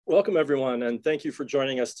Welcome, everyone, and thank you for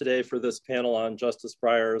joining us today for this panel on Justice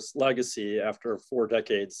Breyer's legacy after 4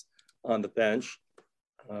 decades on the bench.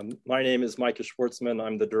 My name is Micah Schwartzman.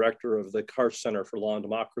 I'm the director of the Karsh Center for Law and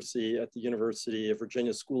Democracy at the University of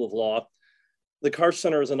Virginia School of Law. The Karsh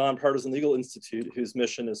Center is a nonpartisan legal institute whose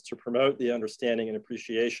mission is to promote the understanding and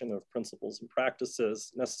appreciation of principles and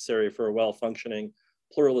practices necessary for a well-functioning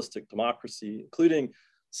pluralistic democracy, including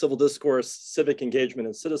civil discourse, civic engagement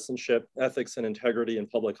and citizenship, ethics and integrity in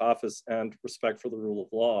public office, and respect for the rule of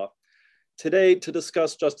law. Today, to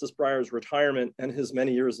discuss Justice Breyer's retirement and his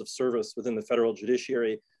many years of service within the federal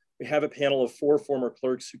judiciary, we have a panel of 4 former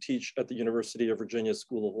clerks who teach at the University of Virginia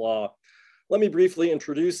School of Law. Let me briefly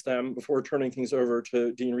introduce them before turning things over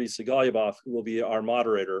to Dean Risa Ghalibaf, who will be our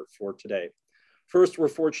moderator for today. First, we're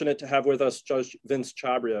fortunate to have with us Judge Vince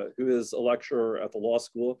Chhabria, who is a lecturer at the law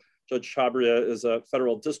school. Judge Chhabria is a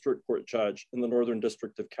federal district court judge in the Northern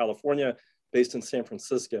District of California, based in San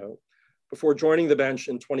Francisco. Before joining the bench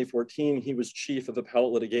in 2014, he was chief of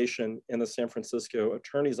appellate litigation in the San Francisco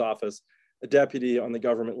Attorney's Office, a deputy on the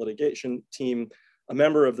government litigation team, a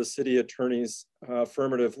member of the city attorney's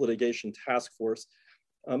affirmative litigation task force.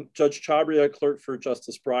 Judge Chhabria clerked for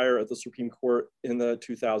Justice Breyer at the Supreme Court in the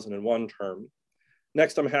 2001 term.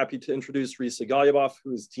 Next, I'm happy to introduce Risa Ghalibaf,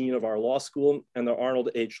 who is Dean of our law school and the Arnold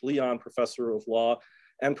H. Leon Professor of Law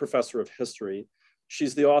and Professor of History.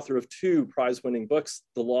 She's the author of 2 prize-winning books,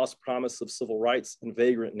 The Lost Promise of Civil Rights and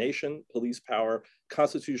Vagrant Nation, Police Power,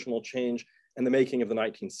 Constitutional Change, and the Making of the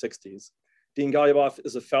 1960s. Dean Ghalibaf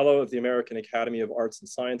is a fellow of the American Academy of Arts and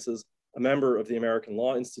Sciences, a member of the American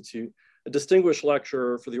Law Institute, a distinguished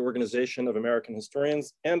lecturer for the Organization of American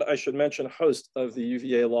Historians, and I should mention, host of the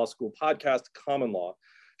UVA Law School podcast, Common Law.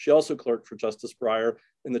 She also clerked for Justice Breyer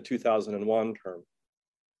in the 2001 term.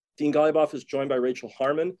 Dean Ghalibaf is joined by Rachel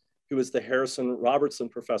Harmon, who is the Harrison Robertson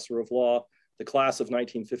Professor of Law, the class of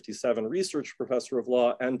 1957 Research Professor of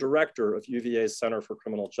Law, and Director of UVA's Center for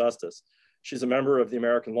Criminal Justice. She's a member of the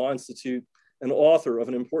American Law Institute and author of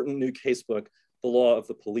an important new casebook, The Law of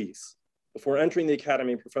the Police. Before entering the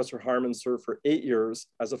Academy, Professor Harmon served for 8 years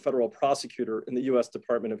as a federal prosecutor in the US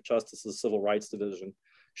Department of Justice's Civil Rights Division.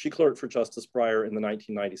 She clerked for Justice Breyer in the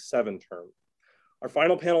 1997 term. Our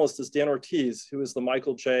final panelist is Dan Ortiz, who is the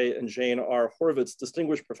Michael J. and Jane R. Horvitz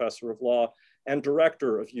Distinguished Professor of Law and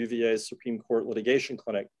Director of UVA's Supreme Court Litigation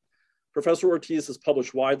Clinic. Professor Ortiz has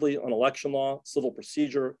published widely on election law, civil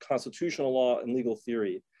procedure, constitutional law, and legal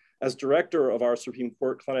theory. As director of our Supreme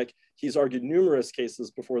Court clinic, he's argued numerous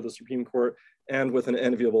cases before the Supreme Court and with an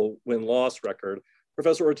enviable win-loss record.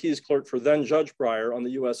 Professor Ortiz clerked for then Judge Breyer on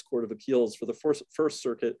the US Court of Appeals for the First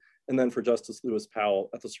Circuit and then for Justice Lewis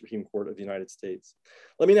Powell at the Supreme Court of the United States.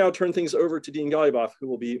 Let me now turn things over to Dean Ghalibaf, who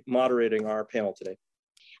will be moderating our panel today.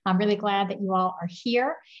 I'm really glad that you all are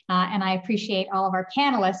here, and I appreciate all of our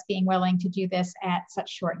panelists being willing to do this at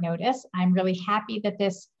such short notice. I'm really happy that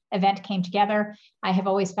this event came together. I have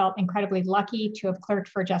always felt incredibly lucky to have clerked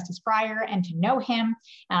for Justice Breyer and to know him,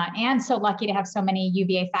 and so lucky to have so many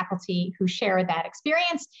UVA faculty who share that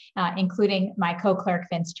experience, including my co-clerk,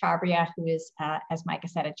 Vince Chhabria, who is, as Micah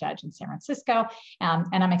said, a judge in San Francisco.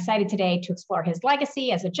 And I'm excited today to explore his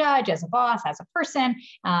legacy as a judge, as a boss, as a person,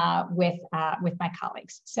 with my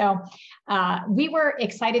colleagues. So we were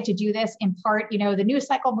excited to do this in part, the news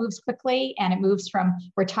cycle moves quickly and it moves from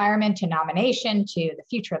retirement to nomination to the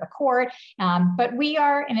future of the court. But we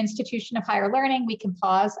are an institution of higher learning. We can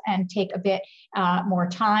pause and take a bit more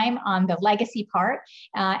time on the legacy part.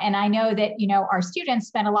 And I know that, our students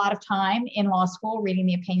spend a lot of time in law school reading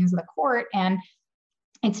the opinions of the court, and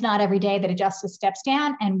it's not every day that a justice steps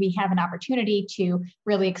down and we have an opportunity to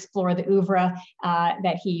really explore the oeuvre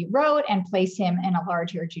that he wrote and place him in a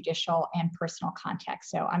larger judicial and personal context.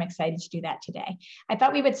 So I'm excited to do that today. I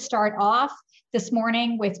thought we would start off this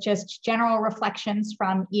morning with just general reflections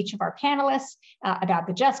from each of our panelists about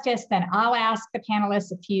the justice. Then I'll ask the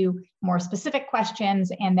panelists a few more specific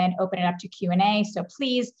questions and then open it up to Q&A. So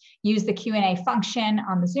please use the Q&A function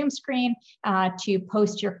on the Zoom screen to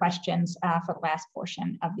post your questions for the last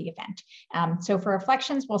portion of the event. So for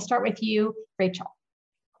reflections, we'll start with you, Rachel.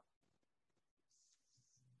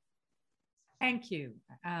 Thank you,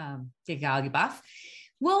 Dean Ghalibaf.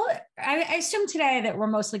 Well, I assume today that we're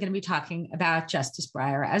mostly going to be talking about Justice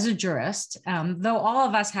Breyer as a jurist, though all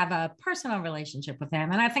of us have a personal relationship with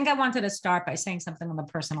him. And I think I wanted to start by saying something on the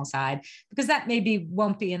personal side, because that maybe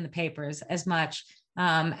won't be in the papers as much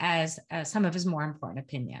as some of his more important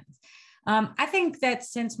opinions. I think that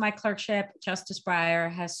since my clerkship, Justice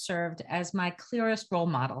Breyer has served as my clearest role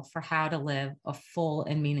model for how to live a full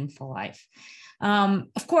and meaningful life.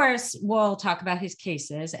 Of course, we'll talk about his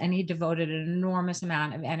cases, and he devoted an enormous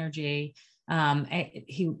amount of energy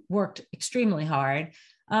He worked extremely hard.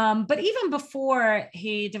 But even before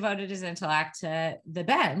he devoted his intellect to the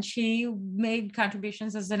bench, he made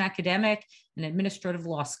contributions as an academic, an administrative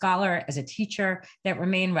law scholar, as a teacher that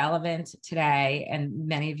remain relevant today. And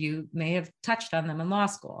many of you may have touched on them in law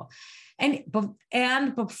school.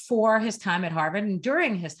 And before his time at Harvard and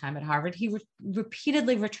during his time at Harvard, he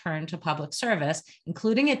repeatedly returned to public service,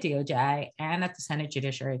 including at DOJ and at the Senate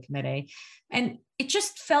Judiciary Committee. And it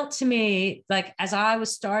just felt to me like, as I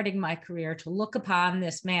was starting my career, to look upon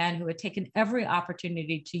this man who had taken every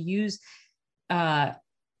opportunity to use an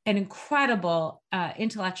incredible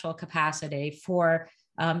intellectual capacity for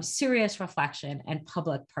serious reflection and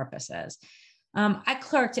public purposes. I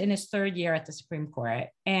clerked in his third year at the Supreme Court.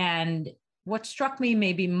 And what struck me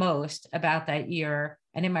maybe most about that year,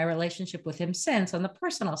 and in my relationship with him since on the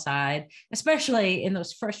personal side, especially in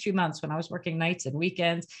those first few months when I was working nights and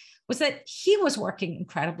weekends, was that he was working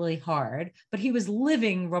incredibly hard, but he was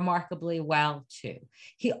living remarkably well too.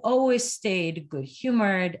 He always stayed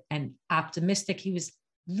good-humored and optimistic. He was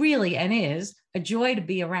really, and is, a joy to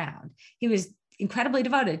be around. He was incredibly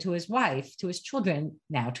devoted to his wife, to his children,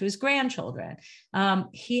 now to his grandchildren.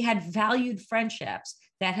 He had valued friendships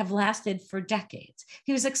that have lasted for decades.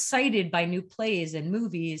 He was excited by new plays and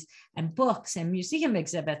movies and books and museum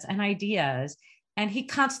exhibits and ideas. And he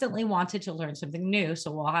constantly wanted to learn something new.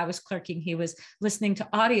 So while I was clerking, he was listening to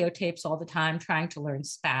audio tapes all the time, trying to learn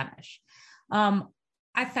Spanish.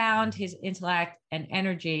 I found his intellect and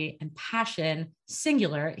energy and passion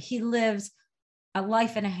singular. He lives a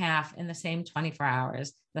life and a half in the same 24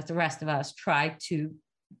 hours that the rest of us try to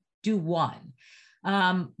do one.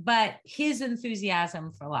 But his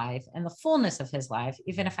enthusiasm for life and the fullness of his life,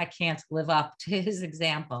 even if I can't live up to his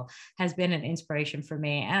example, has been an inspiration for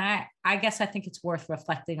me. And I guess I think it's worth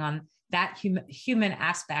reflecting on that human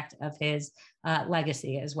aspect of his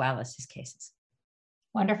legacy as well as his cases.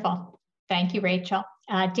 Wonderful. Thank you, Rachel.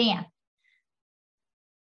 Dan.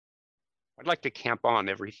 I'd like to camp on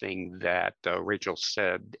everything that Rachel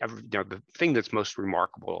said. The thing that's most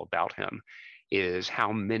remarkable about him is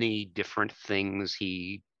how many different things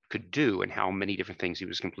he could do and how many different things he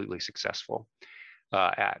was completely successful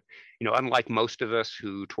at. Unlike most of us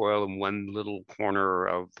who toil in one little corner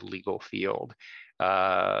of the legal field,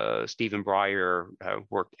 Stephen Breyer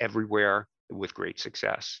worked everywhere with great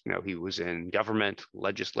success. He was in government,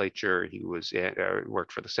 legislature, he was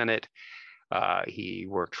worked for the Senate. He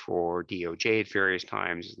worked for DOJ at various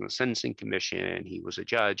times in the Sentencing Commission. He was a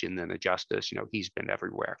judge and then a justice. He's been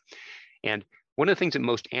everywhere. And one of the things that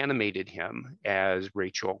most animated him, as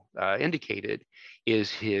Rachel indicated,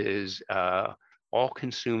 is his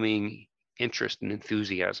all-consuming interest and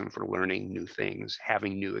enthusiasm for learning new things,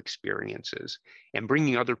 having new experiences, and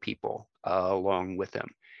bringing other people along with him.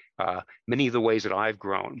 Many of the ways that I've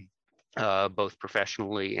grown, both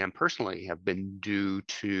professionally and personally, have been due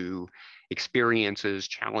to experiences,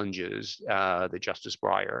 challenges that Justice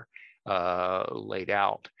Breyer laid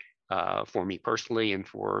out for me personally and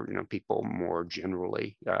for people more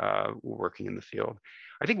generally working in the field.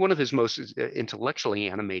 I think one of his most intellectually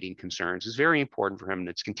animating concerns is very important for him, and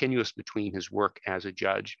it's continuous between his work as a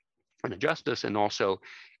judge and a justice and also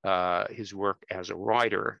his work as a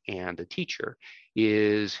writer and a teacher,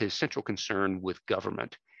 is his central concern with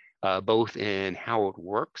government, both in how it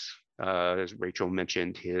works, as Rachel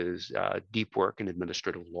mentioned, his deep work in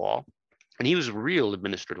administrative law. And he was a real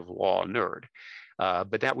administrative law nerd.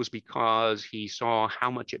 But that was because he saw how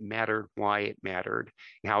much it mattered, why it mattered,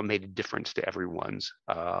 and how it made a difference to everyone's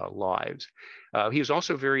lives. He was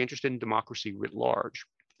also very interested in democracy writ large.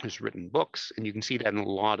 He's written books, and you can see that in a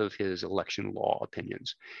lot of his election law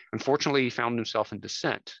opinions. Unfortunately, he found himself in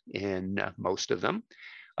dissent in most of them.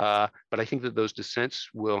 But I think that those dissents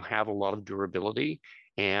will have a lot of durability,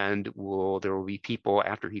 and there will be people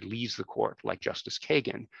after he leaves the court, like Justice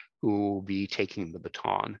Kagan, who will be taking the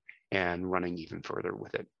baton and running even further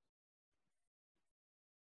with it.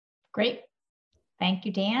 Great. Thank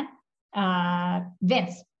you, Dan.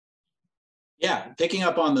 Vince. Yeah, picking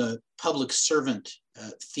up on the public servant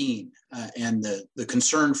theme and the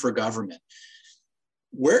concern for government,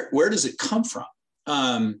 where does it come from?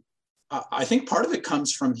 I think part of it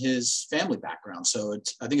comes from his family background. So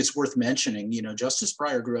I think it's worth mentioning, Justice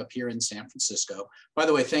Breyer grew up here in San Francisco. By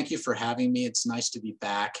the way, thank you for having me. It's nice to be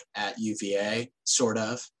back at UVA, sort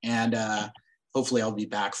of. And hopefully I'll be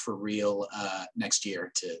back for real next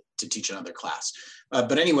year to teach another class.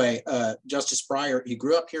 But anyway, Justice Breyer, he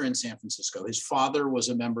grew up here in San Francisco. His father was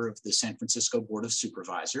a member of the San Francisco Board of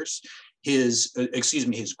Supervisors. His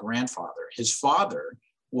grandfather, his father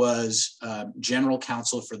was general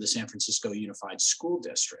counsel for the San Francisco Unified School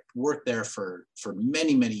District, worked there for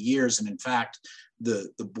many, many years. And in fact,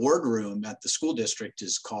 the boardroom at the school district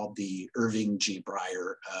is called the Irving G.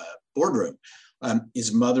 Breyer boardroom.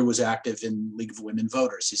 His mother was active in League of Women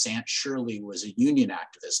Voters. His Aunt Shirley was a union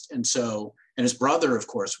activist. And his brother, of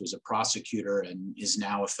course, was a prosecutor and is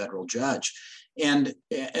now a federal judge. And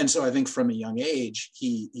so I think from a young age,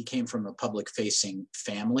 he came from a public-facing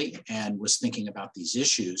family and was thinking about these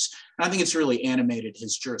issues. And I think it's really animated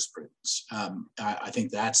his jurisprudence. I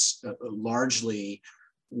think that's largely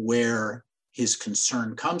where his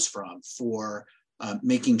concern comes from for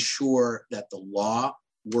making sure that the law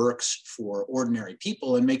works for ordinary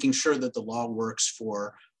people and making sure that the law works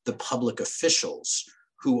for the public officials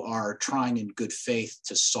who are trying in good faith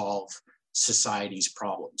to solve society's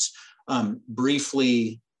problems.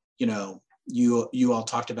 Briefly, you all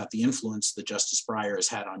talked about the influence that Justice Breyer has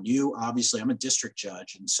had on you. Obviously, I'm a district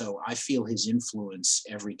judge, and so I feel his influence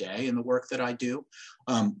every day in the work that I do.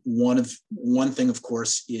 One thing, of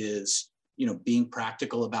course, is being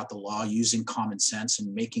practical about the law, using common sense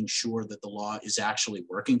and making sure that the law is actually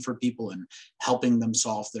working for people and helping them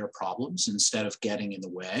solve their problems instead of getting in the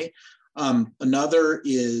way. Another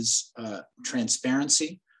is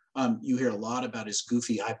transparency. You hear a lot about his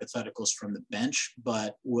goofy hypotheticals from the bench,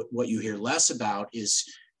 but what you hear less about is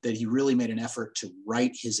that he really made an effort to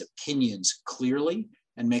write his opinions clearly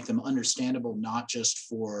and make them understandable, not just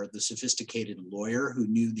for the sophisticated lawyer who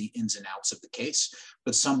knew the ins and outs of the case,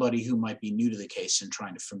 but somebody who might be new to the case and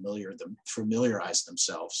trying to familiarize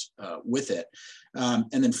themselves with it. And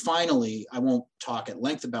then finally, I won't talk at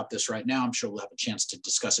length about this right now. I'm sure we'll have a chance to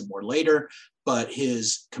discuss it more later, but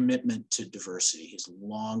his commitment to diversity, his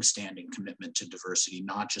longstanding commitment to diversity,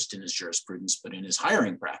 not just in his jurisprudence, but in his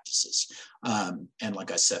hiring practices. And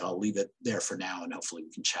like I said, I'll leave it there for now, and hopefully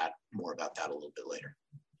we can chat more about that a little bit later.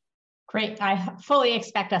 Great. I fully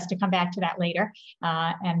expect us to come back to that later.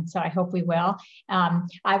 And so I hope we will.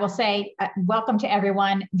 I will say welcome to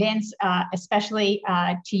everyone. Vince, especially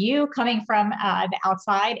to you coming from the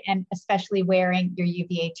outside and especially wearing your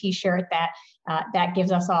UVA t-shirt that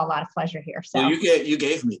gives us all a lot of pleasure here. So well, you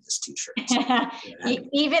gave me this t-shirt.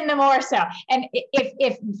 Even the more so. And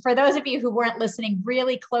if for those of you who weren't listening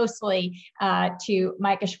really closely to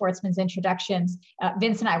Micah Schwartzman's introductions,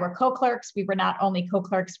 Vince and I were co-clerks. We were not only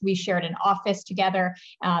co-clerks, we shared an office together.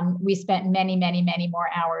 We spent many, many, many more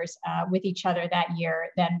hours with each other that year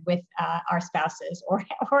than with our spouses or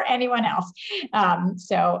anyone else. And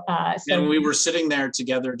we were sitting there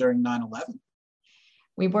together during 9/11.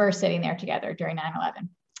 We were sitting there together during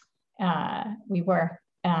 9/11. We were,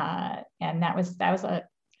 and that was a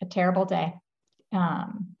terrible day.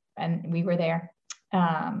 And we were there.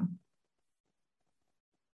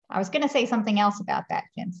 I was going to say something else about that,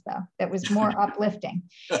 Vince, though, that was more uplifting.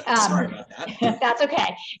 Sorry about that. That's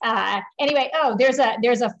okay. Anyway, there's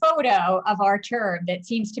a photo of our term that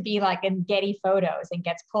seems to be like in Getty Photos and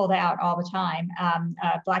gets pulled out all the time.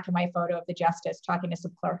 A black and white photo of the justice talking to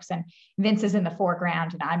some clerks, and Vince is in the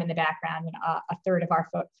foreground and I'm in the background, and a third of our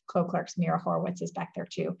co-clerks, Mira Horowitz, is back there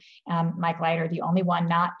too. Mike Leiter, the only one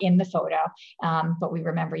not in the photo, but we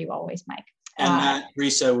remember you always, Mike. And Matt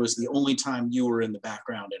Risa was the only time you were in the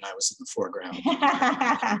background and I was in the foreground.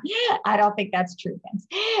 I don't think that's true, Vince.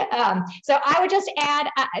 So I would just add,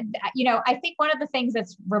 I think one of the things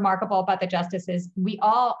that's remarkable about the justice is we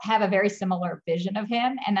all have a very similar vision of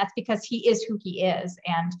him, and that's because he is who he is,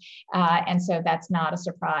 and so that's not a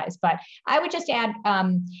surprise. But I would just add,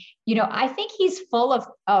 I think he's full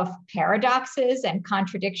of paradoxes and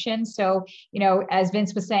contradictions. So, as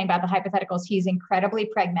Vince was saying about the hypotheticals, he's incredibly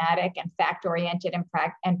pragmatic and fact-oriented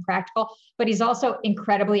and practical, but he's also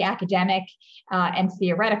incredibly academic and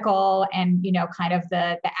theoretical and, kind of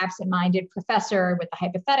the absent-minded professor with the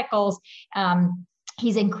hypotheticals.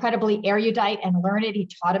 He's incredibly erudite and learned. He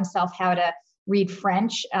taught himself how to read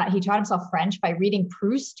French. He taught himself French by reading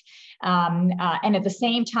Proust. And at the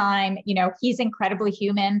same time, he's incredibly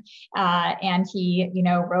human. And he,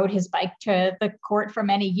 rode his bike to the court for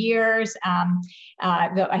many years.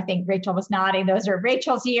 I think Rachel was nodding. Those are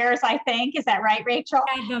Rachel's years, I think. Is that right, Rachel?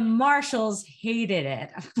 And the marshals hated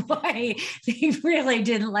it. Boy, they really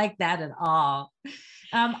didn't like that at all.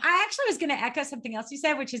 I actually was going to echo something else you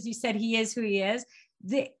said, which is you said he is who he is.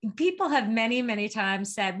 The people have many, many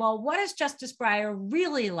times said, well, what is Justice Breyer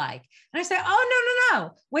really like? And I say, oh,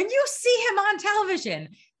 no. When you see him on television,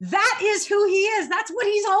 that is who he is. That's what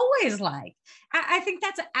he's always like. I think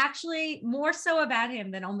that's actually more so about him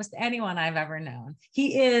than almost anyone I've ever known.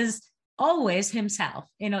 He is always himself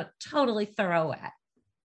in a totally thorough way.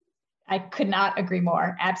 I could not agree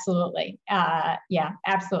more. Absolutely. Yeah,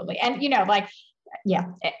 absolutely. And, Yeah,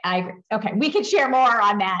 I agree. Okay, we could share more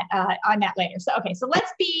on that later. So okay, so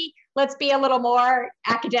let's be a little more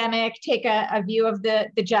academic, take a view of the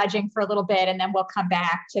judging for a little bit, and then we'll come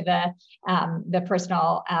back to the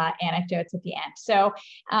personal anecdotes at the end. So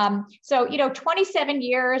 27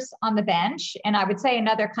 years on the bench, and I would say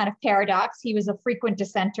another kind of paradox. He was a frequent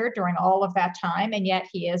dissenter during all of that time, and yet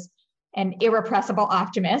he is an irrepressible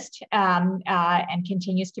optimist and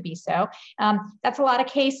continues to be so. That's a lot of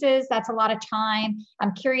cases. That's a lot of time.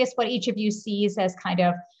 I'm curious what each of you sees as kind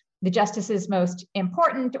of the justice's most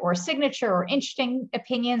important or signature or interesting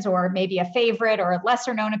opinions, or maybe a favorite or a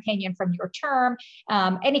lesser known opinion from your term,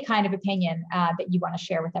 any kind of opinion that you want to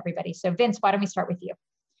share with everybody. So Vince, why don't we start with you?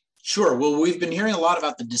 Sure. Well, we've been hearing a lot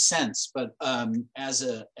about the dissents, but as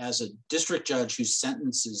a district judge who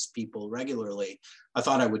sentences people regularly, I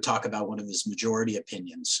thought I would talk about one of his majority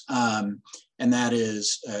opinions, and that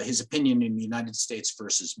is his opinion in United States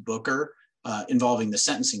versus Booker involving the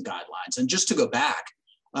sentencing guidelines. And just to go back,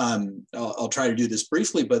 I'll try to do this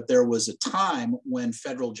briefly, but there was a time when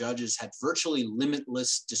federal judges had virtually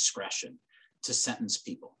limitless discretion to sentence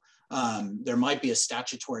people. There might be a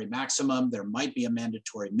statutory maximum, there might be a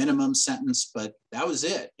mandatory minimum sentence, but that was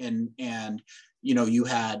it. And you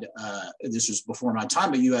had, this was before my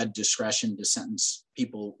time, but you had discretion to sentence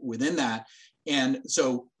people within that. And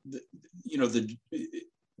so,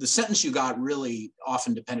 the sentence you got really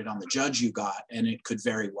often depended on the judge you got, and it could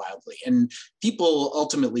vary wildly. And people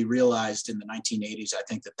ultimately realized in the 1980s, I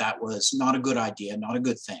think, that was not a good idea, not a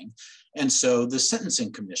good thing. And so the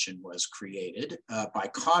Sentencing Commission was created by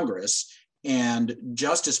Congress, and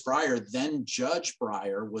Justice Breyer, then Judge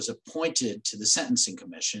Breyer, was appointed to the Sentencing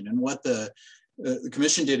Commission. And what the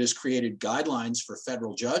commission did is created guidelines for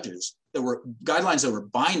federal judges that were guidelines that were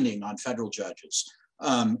binding on federal judges.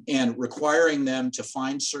 And requiring them to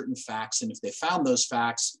find certain facts. And if they found those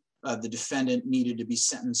facts, the defendant needed to be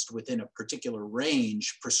sentenced within a particular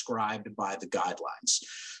range prescribed by the guidelines.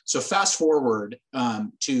 So fast forward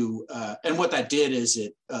and what that did is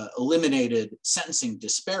it eliminated sentencing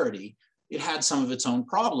disparity. It had some of its own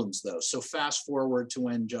problems, though. So fast forward to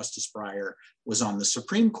when Justice Breyer was on the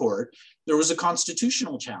Supreme Court, there was a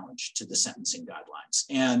constitutional challenge to the sentencing guidelines.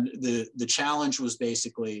 And the challenge was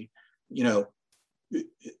basically,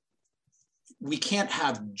 we can't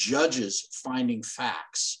have judges finding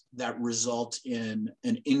facts that result in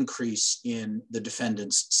an increase in the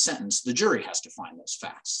defendant's sentence. The jury has to find those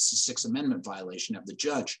facts. It's a Sixth Amendment violation of the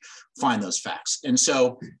judge find those facts. And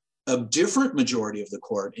so a different majority of the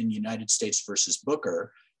court in United States versus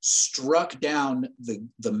Booker struck down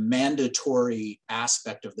the mandatory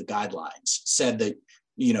aspect of the guidelines, said that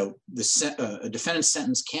a defendant's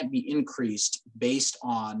sentence can't be increased based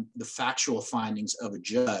on the factual findings of a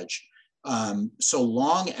judge, so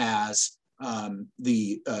long as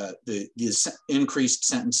the increased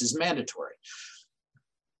sentence is mandatory.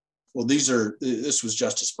 Well, this was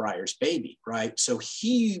Justice Breyer's baby, right? So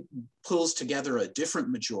he pulls together a different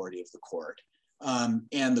majority of the court.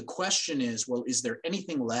 And the question is, well, is there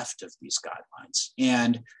anything left of these guidelines?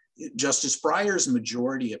 And Justice Breyer's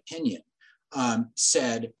majority opinion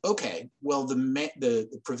said, okay, well,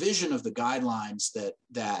 the provision of the guidelines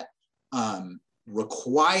that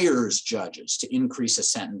requires judges to increase a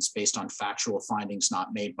sentence based on factual findings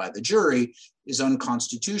not made by the jury is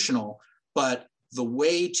unconstitutional. But the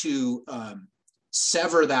way to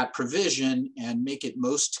sever that provision and make it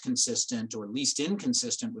most consistent, or least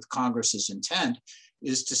inconsistent with Congress's intent,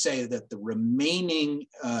 is to say that the remainder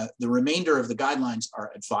of the guidelines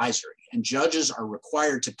are advisory, and judges are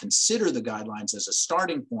required to consider the guidelines as a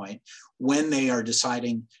starting point when they are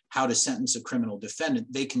deciding how to sentence a criminal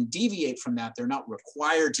defendant. They can deviate from that. They're not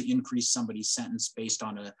required to increase somebody's sentence based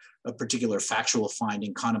on a particular factual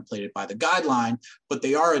finding contemplated by the guideline, but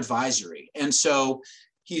they are advisory. And so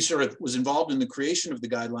he sort of was involved in the creation of the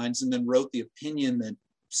guidelines and then wrote the opinion that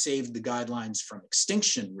saved the guidelines from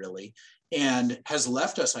extinction, really, and has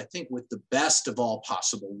left us, I think, with the best of all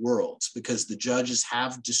possible worlds, because the judges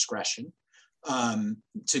have discretion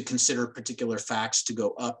to consider particular facts to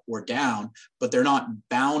go up or down, but they're not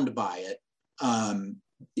bound by it.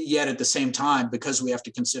 Yet at the same time, because we have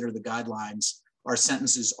to consider the guidelines, our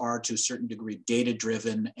sentences are to a certain degree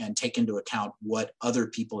data-driven and take into account what other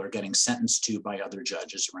people are getting sentenced to by other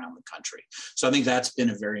judges around the country. So I think that's been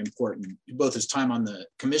a very important, both his time on the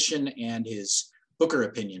commission and his Booker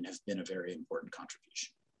opinion have been a very important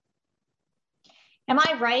contribution. Am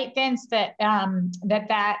I right, Vince, that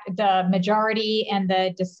that the majority and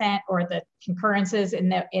the dissent or the concurrences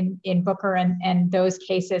in Booker and those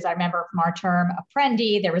cases? I remember from our term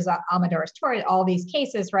Apprendi, there was Almodovar Torres, all these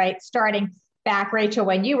cases, right, starting back, Rachel,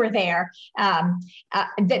 when you were there,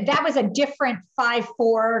 that was a different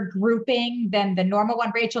 5-4 grouping than the normal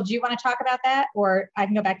one. Rachel, do you want to talk about that, or I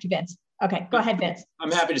can go back to Vince? Okay, go ahead, Vince.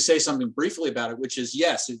 I'm happy to say something briefly about it, which is,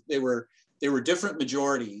 yes, they were different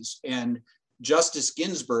majorities, and Justice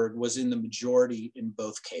Ginsburg was in the majority in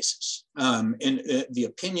both cases. The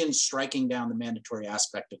opinion striking down the mandatory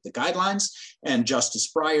aspect of the guidelines, and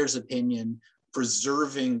Justice Breyer's opinion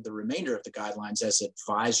preserving the remainder of the guidelines as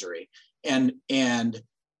advisory. And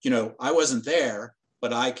you know, I wasn't there,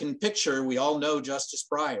 but I can picture, we all know Justice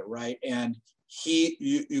Breyer, right? And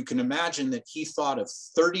you can imagine that he thought of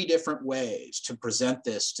 30 different ways to present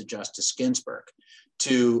this to Justice Ginsburg,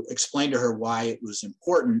 to explain to her why it was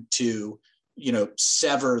important to, you know,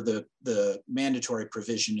 sever the mandatory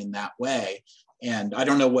provision in that way. And I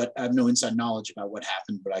don't know I have no inside knowledge about what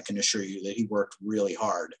happened, but I can assure you that he worked really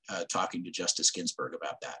hard talking to Justice Ginsburg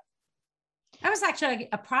about that. I was actually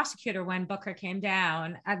a prosecutor when Booker came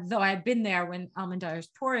down, though I had been there when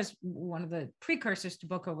Almendarez-Torres, one of the precursors to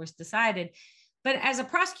Booker, was decided. But as a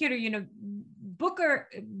prosecutor, you know, Booker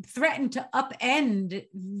threatened to upend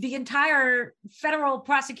the entire federal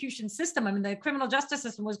prosecution system. I mean, the criminal justice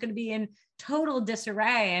system was going to be in total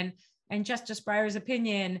disarray. And Justice Breyer's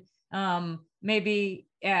opinion maybe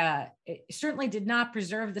certainly did not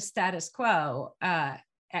preserve the status quo.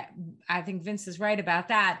 I think Vince is right about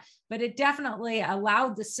that, but it definitely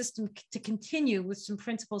allowed the system to continue with some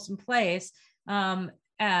principles in place.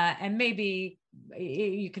 And maybe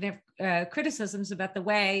you can have criticisms about the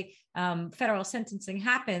way federal sentencing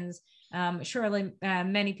happens. Surely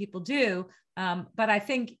many people do, but I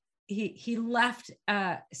think he left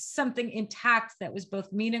something intact that was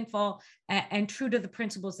both meaningful and true to the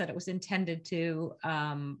principles that it was intended to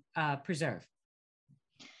preserve.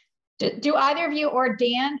 Do either of you or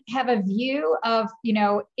Dan have a view of, you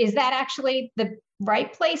know, is that actually the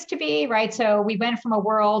right place to be, right? So we went from a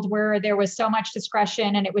world where there was so much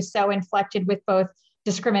discretion and it was so inflected with both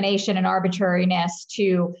discrimination and arbitrariness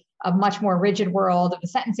to a much more rigid world of the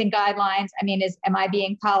sentencing guidelines. I mean, am I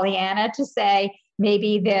being Pollyanna to say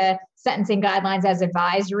maybe the sentencing guidelines as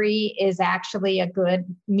advisory is actually a good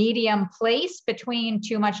medium place between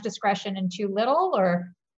too much discretion and too little,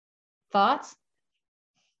 or thoughts?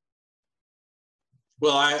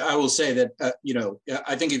 Well, I will say that, you know,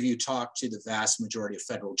 I think if you talk to the vast majority of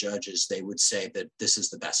federal judges, they would say that this is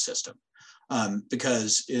the best system.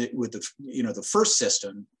 Because with the, you know, the first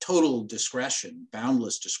system, total discretion,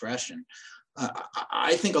 boundless discretion,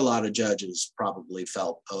 I think a lot of judges probably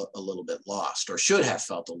felt a little bit lost, or should have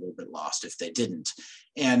felt a little bit lost if they didn't.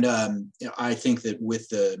 And you know, I think that with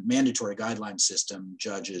the mandatory guideline system,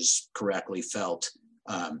 judges correctly felt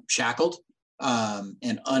shackled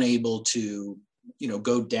and unable to, you know,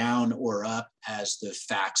 go down or up as the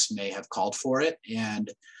facts may have called for it.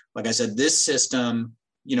 And like I said, this system,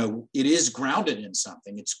 you know, it is grounded in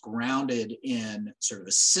something. It's grounded in sort of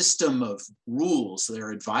a system of rules. They're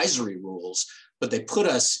advisory rules, but they put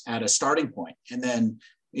us at a starting point. And then,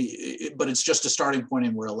 but it's just a starting point,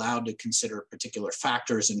 and we're allowed to consider particular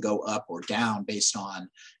factors and go up or down based on,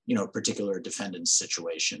 you know, particular defendant's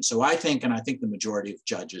situation. So I think, and I think the majority of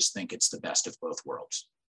judges think it's the best of both worlds.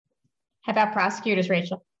 How about prosecutors,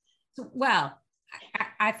 Rachel? Well,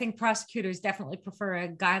 I think prosecutors definitely prefer a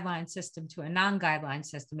guideline system to a non-guideline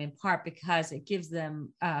system, in part because it gives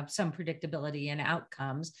them some predictability in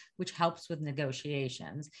outcomes, which helps with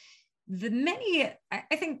negotiations.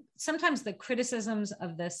 I think sometimes the criticisms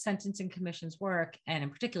of the Sentencing Commission's work, and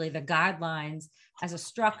in particularly the guidelines as a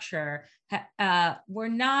structure, were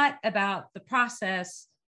not about the process,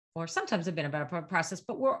 or sometimes have been about a process,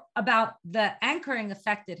 but were about the anchoring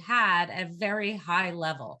effect it had at a very high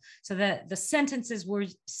level. So that the sentences were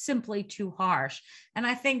simply too harsh. And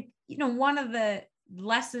I think, you know, one of the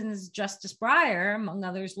lessons Justice Breyer, among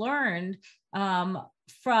others, learned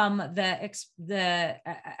from the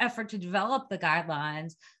effort to develop the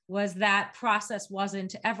guidelines was that process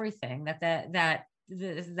wasn't everything, that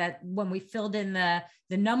when we filled in the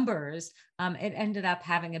numbers, it ended up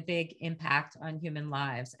having a big impact on human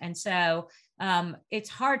lives. And so it's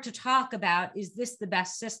hard to talk about, is this the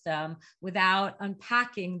best system, without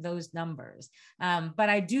unpacking those numbers. But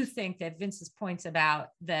I do think that Vince's points about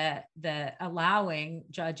the allowing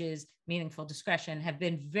judges meaningful discretion have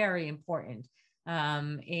been very important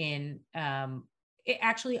in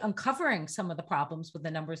actually uncovering some of the problems with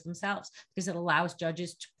the numbers themselves, because it allows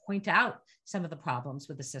judges to point out some of the problems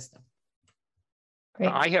with the system. Great.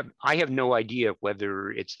 I have no idea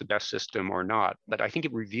whether it's the best system or not, but I think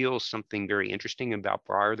it reveals something very interesting about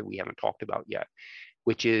Breyer that we haven't talked about yet.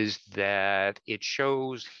 which is that it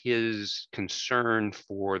shows his concern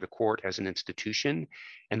for the court as an institution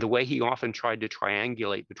and the way he often tried to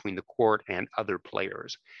triangulate between the court and other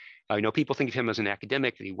players. People think of him as an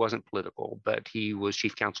academic, and he wasn't political, but he was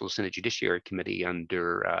chief counsel of the Senate Judiciary Committee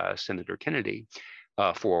under Senator Kennedy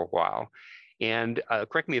for a while. And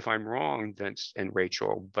correct me if I'm wrong, Vince and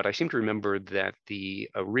Rachel, but I seem to remember that the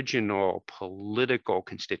original political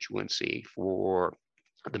constituency for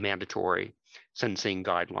the mandatory sentencing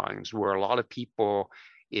guidelines were a lot of people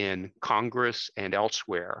in Congress and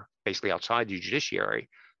elsewhere, basically outside the judiciary,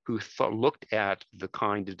 who looked at the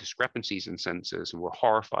kind of discrepancies in sentences and were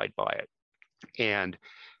horrified by it. And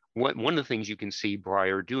one of the things you can see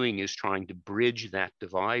Breyer doing is trying to bridge that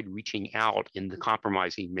divide, reaching out in the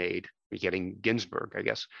compromise he made, getting Ginsburg, I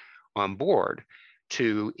guess, on board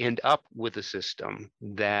to end up with a system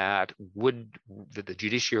that the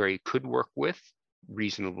judiciary could work with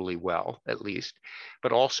reasonably well, at least,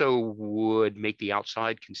 but also would make the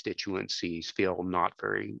outside constituencies feel not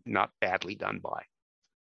badly done by.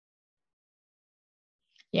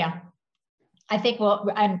 Yeah, I think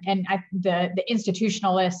the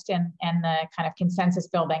institutionalist and the kind of consensus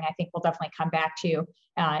building, I think we'll definitely come back to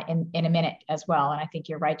in a minute as well. And I think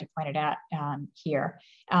you're right to point it out here.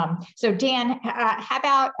 So Dan, how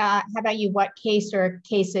about you? What case or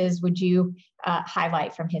cases would you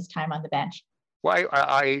highlight from his time on the bench? Well,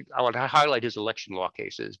 I want to highlight his election law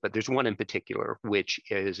cases, but there's one in particular, which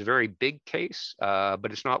is a very big case,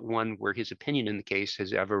 but it's not one where his opinion in the case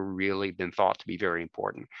has ever really been thought to be very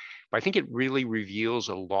important. But I think it really reveals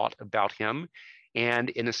a lot about him. And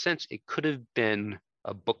in a sense, it could have been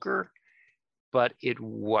a Booker, but it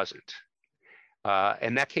wasn't.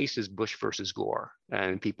 And that case is Bush versus Gore.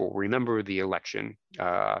 And people remember the election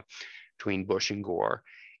between Bush and Gore.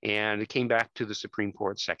 And it came back to the Supreme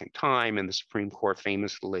Court second time, and the Supreme Court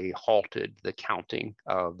famously halted the counting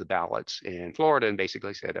of the ballots in Florida and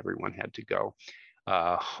basically said everyone had to go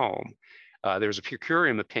home. There was a per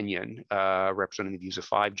curiam opinion representing the views of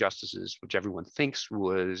 5 justices, which everyone thinks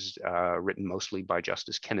was written mostly by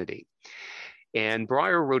Justice Kennedy. And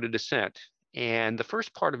Breyer wrote a dissent. And the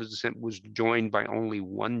first part of his dissent was joined by only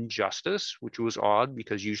 1 justice, which was odd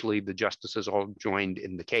because usually the justices all joined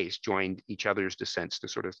each other's dissents to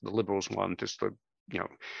sort of, the liberals wanted to sort of,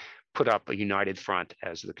 put up a united front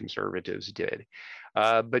as the conservatives did.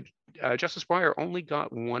 But Justice Breyer only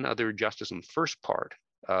got 1 other justice in the first part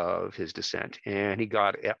of his dissent, and he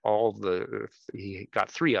got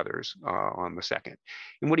 3 others on the second.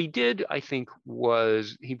 And what he did, I think,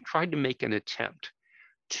 was he tried to make an attempt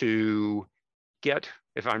to get,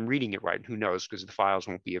 if I'm reading it right, who knows, because the files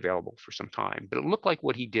won't be available for some time, but it looked like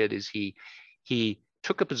what he did is he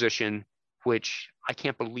took a position which I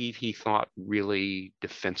can't believe he thought really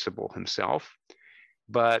defensible himself,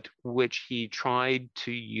 but which he tried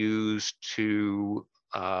to use to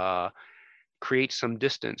create some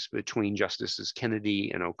distance between Justices Kennedy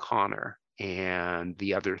and O'Connor and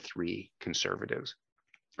the other 3 conservatives.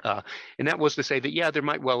 And that was to say that, yeah, there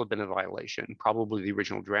might well have been a violation. Probably the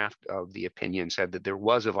original draft of the opinion said that there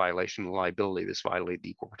was a violation of liability. This violated the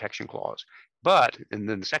Equal Protection Clause. But, and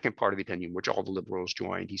then the second part of the opinion, which all the liberals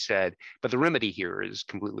joined, he said, but the remedy here is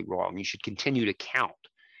completely wrong. You should continue to count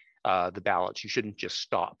the ballots. You shouldn't just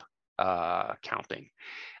stop counting.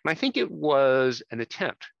 And I think it was an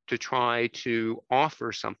attempt to try to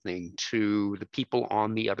offer something to the people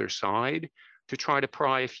on the other side, to try to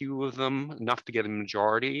pry a few of them, enough to get a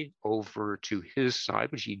majority, over to his side,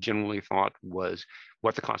 which he generally thought was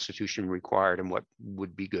what the Constitution required and what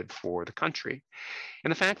would be good for the country.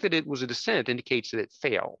 And the fact that it was a dissent indicates that it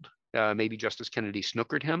failed. Maybe Justice Kennedy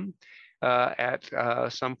snookered him at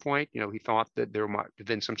some point. He thought that there might have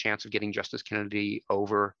been some chance of getting Justice Kennedy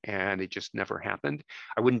over, and it just never happened.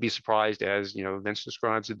 I wouldn't be surprised, as Vince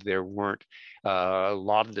describes it, there weren't a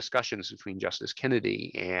lot of discussions between Justice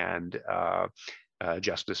Kennedy and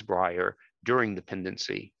Justice Breyer during the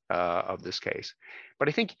pendency of this case. But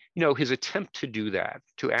I think, his attempt to do that,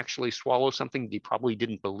 to actually swallow something that he probably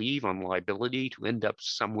didn't believe on liability, to end up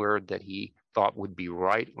somewhere that he thought would be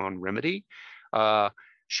right on remedy,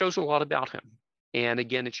 shows a lot about him. And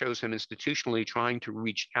again, it shows him institutionally trying to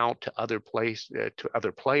reach out to other players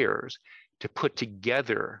to put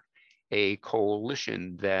together a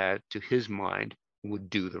coalition that, to his mind, would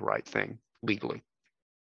do the right thing legally.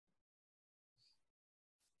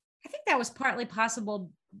 I think that was partly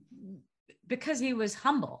possible because he was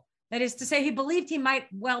humble. That is to say, he believed he might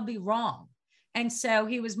well be wrong. And so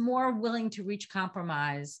he was more willing to reach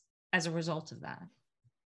compromise as a result of that.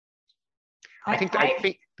 I think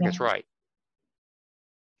that's right.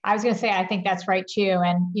 I was going to say, I think that's right too.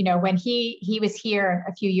 And, you know, when he was here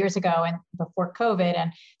a few years ago and before COVID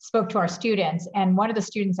and spoke to our students, and one of the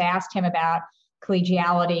students asked him about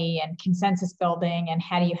collegiality and consensus building and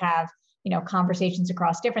how do you have, you know, conversations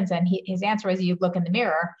across difference. And his answer was, you look in the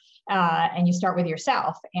mirror and you start with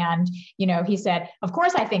yourself. And, you know, he said, of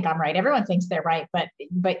course, I think I'm right. Everyone thinks they're right, but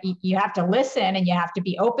you have to listen and you have to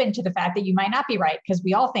be open to the fact that you might not be right, because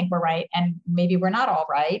we all think we're right and maybe we're not all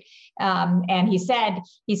right. And he said,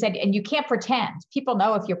 and you can't pretend. People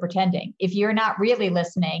know if you're pretending. If you're not really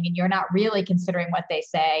listening and you're not really considering what they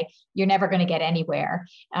say, you're never going to get anywhere.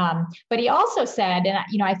 But he also said, and,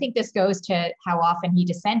 you know, I think this goes to how often he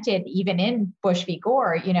dissented, even in Bush v.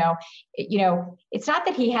 Gore, you know, it's not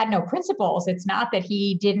that he had no principles. It's not that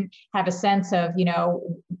he didn't have a sense of, you know,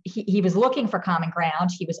 he was looking for common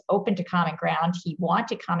ground. He was open to common ground. He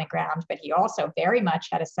wanted common ground, but he also very much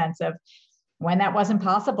had a sense of when that wasn't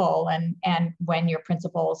possible and when your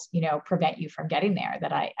principles, you know, prevent you from getting there,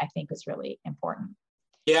 that I think is really important.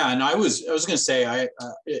 Yeah, and I was going to say,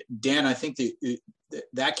 Dan, I think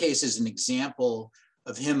that case is an example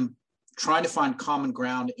of him trying to find common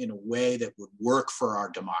ground in a way that would work for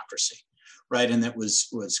our democracy, right? And that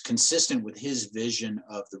was consistent with his vision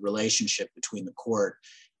of the relationship between the court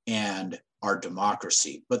and our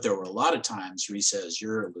democracy. But there were a lot of times, Risa, as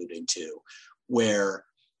you're alluding to, where,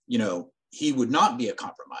 you know, he would not be a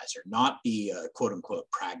compromiser, not be a quote unquote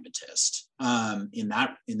pragmatist in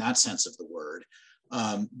that sense of the word,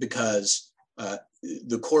 because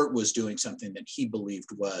the court was doing something that he believed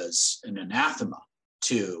was an anathema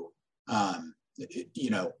to you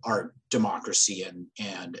know, our democracy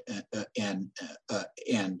and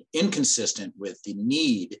inconsistent with the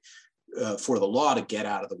need for the law to get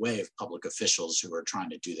out of the way of public officials who are trying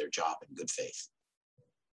to do their job in good faith.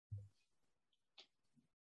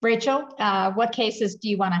 Rachel, what cases do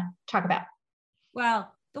you want to talk about?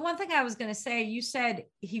 Well, the one thing I was going to say, you said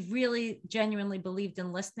he really genuinely believed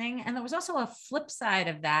in listening. And there was also a flip side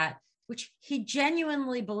of that, which he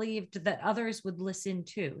genuinely believed that others would listen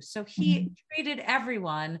to. So he treated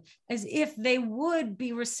everyone as if they would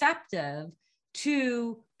be receptive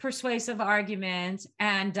to persuasive arguments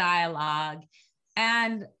and dialogue.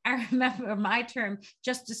 And I remember my term,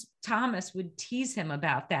 Justice Thomas would tease him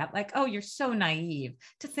about that. Like, oh, you're so naive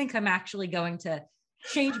to think I'm actually going to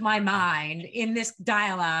change my mind in this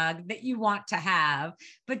dialogue that you want to have.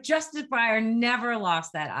 But Justice Breyer never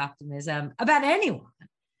lost that optimism about anyone.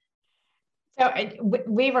 So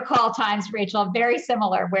we recall times, Rachel, very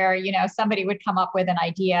similar, where, you know, somebody would come up with an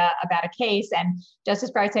idea about a case and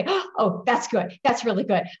Justice Breyer would say, oh, that's good. That's really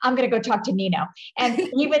good. I'm going to go talk to Nino. And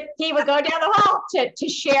he would go down the hall to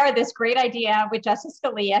share this great idea with Justice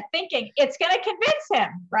Scalia, thinking it's going to convince him,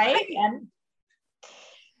 right?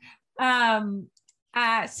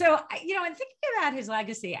 So, you know, in thinking about his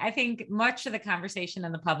legacy, I think much of the conversation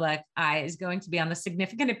in the public eye is going to be on the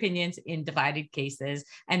significant opinions in divided cases,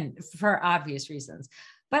 and for obvious reasons.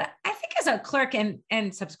 But I think as a clerk and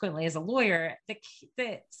subsequently as a lawyer, some of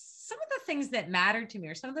the things that mattered to me,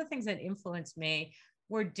 or some of the things that influenced me,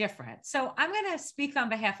 were different. So I'm going to speak on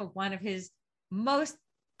behalf of one of his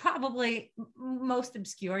probably most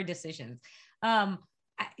obscure decisions.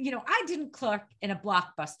 You know, I didn't clerk in a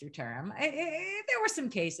blockbuster term. There were some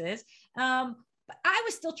cases, but I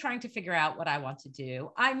was still trying to figure out what I want to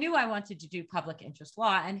do. I knew I wanted to do public interest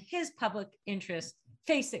law, and his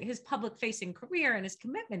public-facing career and his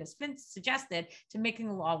commitment, as Vince suggested, to making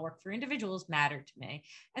the law work for individuals mattered to me.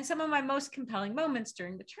 And some of my most compelling moments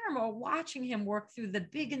during the term were watching him work through the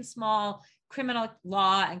big and small criminal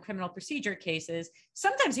law and criminal procedure cases.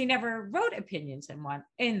 Sometimes he never wrote opinions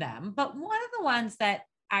in them, but one of the ones that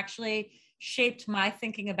actually shaped my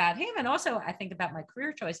thinking about him, and also I think about my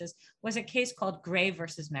career choices, was a case called Gray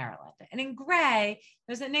versus Maryland. And in Gray,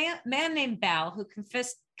 there's a man named Bell who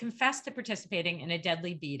confessed to participating in a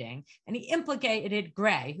deadly beating, and he implicated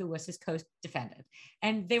Gray, who was his co-defendant.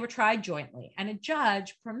 And they were tried jointly, and a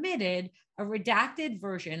judge permitted a redacted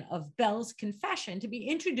version of Bell's confession to be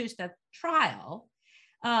introduced at trial,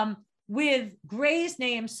 with Gray's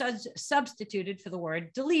name substituted for the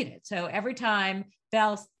word deleted. So every time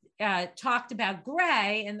Bell talked about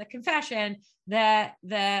Gray in the confession,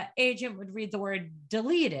 the agent would read the word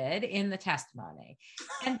deleted in the testimony.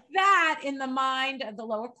 And that, in the mind of the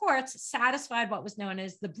lower courts, satisfied what was known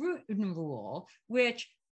as the Bruton Rule, which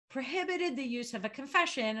prohibited the use of a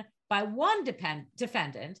confession by one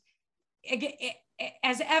defendant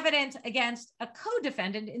as evidence against a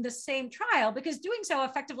co-defendant in the same trial, because doing so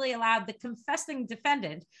effectively allowed the confessing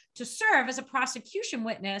defendant to serve as a prosecution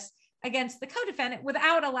witness against the co-defendant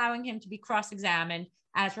without allowing him to be cross-examined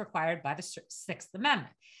as required by the Sixth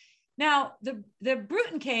Amendment. Now, the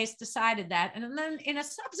Bruton case decided that, and then in a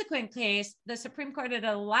subsequent case, the Supreme Court had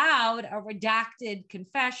allowed a redacted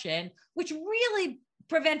confession, which really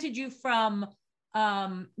prevented you from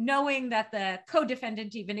knowing that the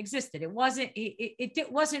co-defendant even existed. It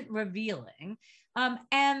wasn't revealing.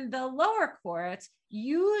 And the lower courts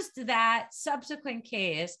used that subsequent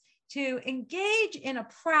case to engage in a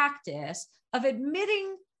practice of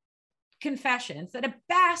admitting confessions that at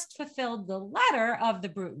best fulfilled the letter of the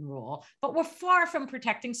Bruton Rule, but were far from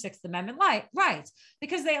protecting Sixth Amendment rights,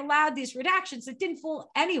 because they allowed these redactions that didn't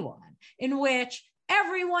fool anyone, in which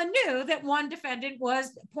everyone knew that one defendant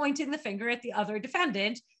was pointing the finger at the other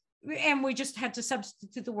defendant, and we just had to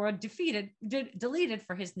substitute the word deleted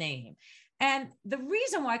for his name. And the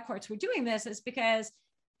reason why courts were doing this is because,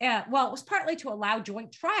 well, it was partly to allow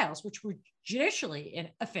joint trials, which were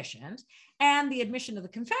judicially efficient, and the admission of the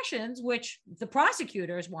confessions, which the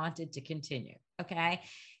prosecutors wanted to continue, okay?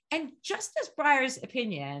 And Justice Breyer's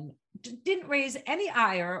opinion didn't raise any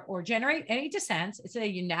ire or generate any dissents. It's a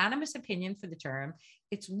unanimous opinion for the term.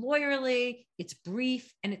 It's lawyerly, it's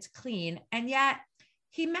brief, and it's clean. And yet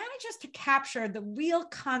he manages to capture the real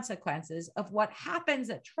consequences of what happens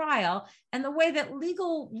at trial and the way that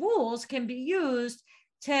legal rules can be used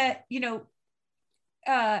to,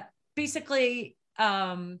 basically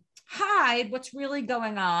hide what's really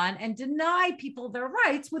going on and deny people their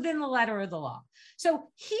rights within the letter of the law. So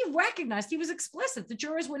he recognized, he was explicit, the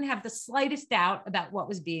jurors wouldn't have the slightest doubt about what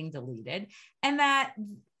was being deleted, and that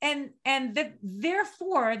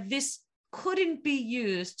therefore this couldn't be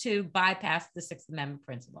used to bypass the Sixth Amendment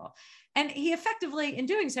principle. And he effectively, in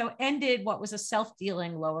doing so, ended what was a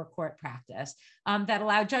self-dealing lower court practice that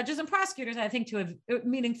allowed judges and prosecutors, I think, to have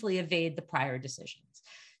meaningfully evade the prior decisions.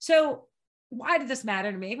 So why did this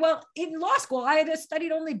matter to me? Well, in law school, I had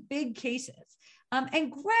studied only big cases.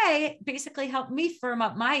 And Gray basically helped me firm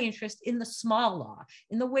up my interest in the small law,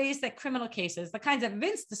 in the ways that criminal cases, the kinds of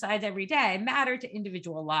events decides every day, matter to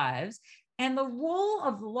individual lives, and the role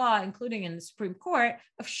of the law, including in the Supreme Court,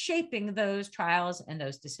 of shaping those trials and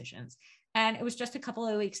those decisions. And it was just a couple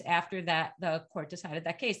of weeks after that the court decided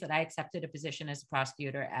that case that I accepted a position as a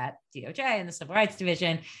prosecutor at DOJ in the Civil Rights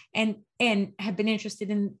Division, and have been interested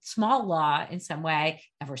in small law in some way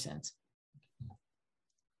ever since.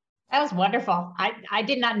 That was wonderful. I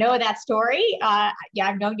did not know that story. Yeah,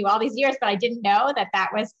 I've known you all these years, but I didn't know that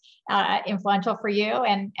was influential for you.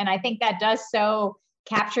 And I think that does so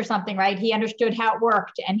capture something, right? He understood how it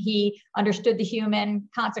worked, and he understood the human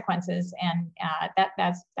consequences, and that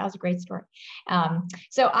was a great story.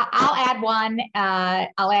 So I'll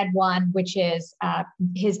add one, which is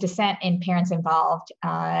his dissent in Parents Involved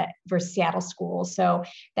versus Seattle schools. So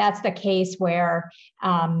that's the case where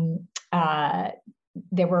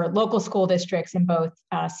there were local school districts in both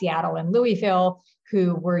Seattle and Louisville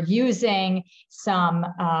who were using some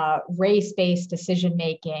race-based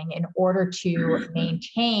decision-making in order to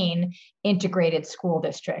maintain integrated school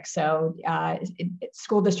districts. So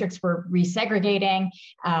school districts were resegregating,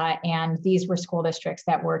 and these were school districts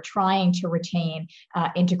that were trying to retain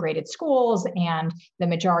integrated schools, and the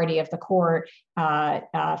majority of the court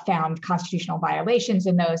found constitutional violations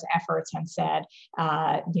in those efforts and said,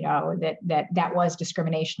 that was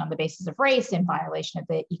discrimination on the basis of race in violation of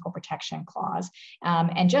the Equal Protection Clause.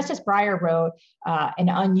 And Justice Breyer wrote an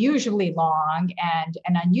unusually long and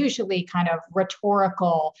an unusually kind of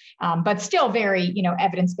rhetorical, but still very,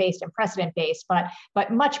 evidence-based and precedent-based,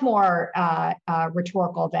 but much more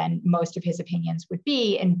rhetorical than most of his opinions would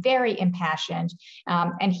be, and very impassioned.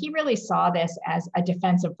 And he really saw this as a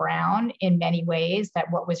defense of Brown in many ways,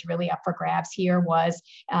 that what was really up for grabs here was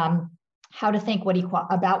how to think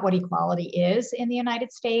about what equality is in the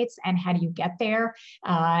United States and how do you get there,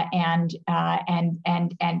 and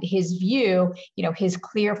his view, his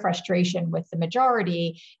clear frustration with the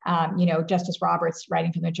majority. Justice Roberts,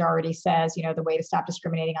 writing for the majority, says, the way to stop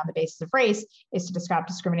discriminating on the basis of race is to stop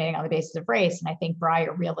discriminating on the basis of race. And I think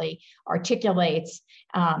Breyer really articulates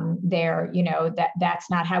that's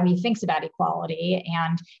not how he thinks about equality.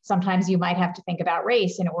 And sometimes you might have to think about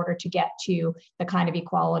race in order to get to the kind of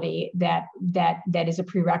equality that is a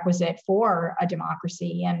prerequisite for a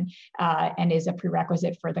democracy, and is a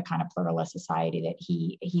prerequisite for the kind of pluralist society that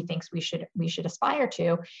he thinks we should aspire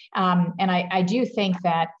to. And I do think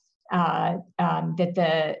that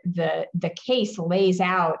that the case lays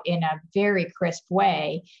out in a very crisp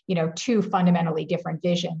way, two fundamentally different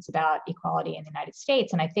visions about equality in the United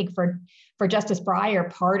States. And I think for Justice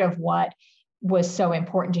Breyer, part of what was so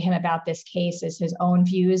important to him about this case is his own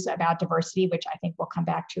views about diversity, which I think we'll come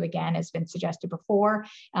back to again, has been suggested before,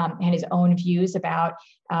 and his own views about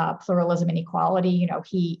pluralism and equality. You know,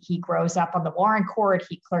 he grows up on the Warren Court.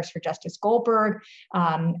 He clerks for Justice Goldberg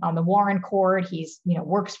on the Warren Court. He's, you know,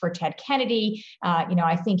 works for Ted Kennedy. You know,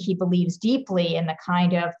 I think he believes deeply in the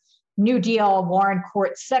kind of New Deal Warren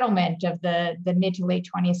Court settlement of the mid to late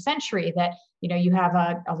 20th century, that, you know, you have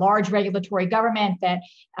a large regulatory government that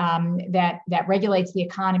that regulates the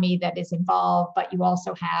economy, that is involved, but you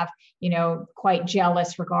also have, you know, quite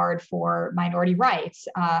jealous regard for minority rights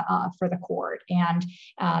for the court, and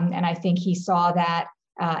I think he saw that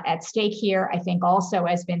at stake here. I think also,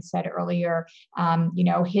 as been said earlier, you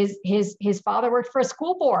know, his father worked for a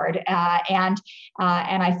school board, and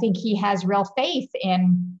I think he has real faith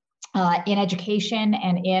in education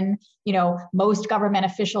and in, you know, most government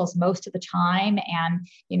officials most of the time. And,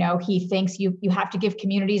 you know, he thinks you have to give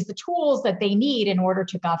communities the tools that they need in order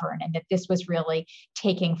to govern, and that this was really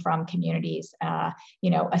taking from communities, you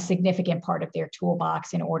know, a significant part of their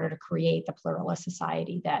toolbox in order to create the pluralist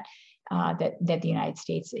society that the United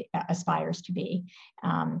States aspires to be.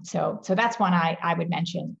 So that's one I would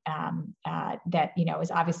mention that, you know,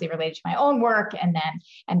 is obviously related to my own work, and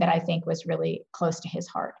that I think was really close to his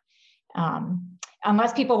heart.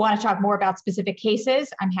 Unless people want to talk more about specific cases,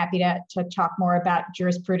 I'm happy to talk more about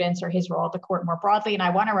jurisprudence or his role at the court more broadly. And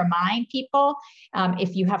I want to remind people,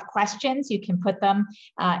 if you have questions, you can put them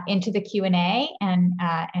into the Q&A, and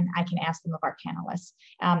I can ask them of our panelists.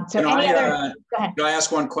 So go ahead. Can I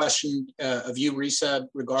ask one question of you, Risa,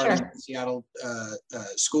 regarding the Seattle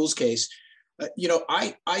schools case? You know,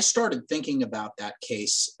 I started thinking about that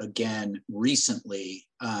case again recently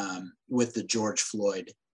with the George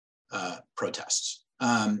Floyd protests.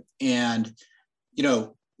 And, you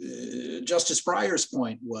know, Justice Breyer's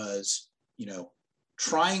point was, you know,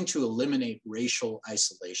 trying to eliminate racial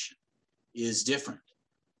isolation is different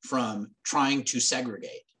from trying to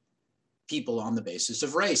segregate people on the basis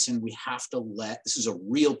of race. And we have to this is a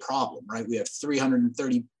real problem, right? We have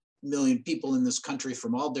 330 million people in this country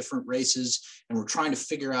from all different races, and we're trying to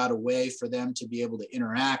figure out a way for them to be able to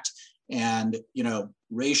interact. And, you know,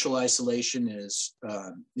 racial isolation is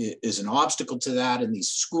an obstacle to that. And these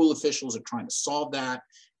school officials are trying to solve that.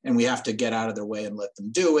 And we have to get out of their way and let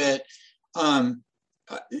them do it.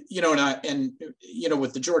 You know, and you know,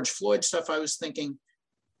 with the George Floyd stuff, I was thinking,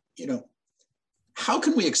 you know, how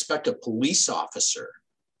can we expect a police officer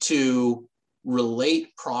to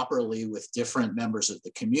relate properly with different members of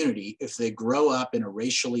the community if they grow up in a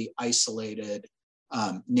racially isolated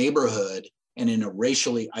neighborhood and in a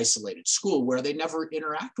racially isolated school where they never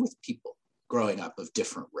interact with people growing up of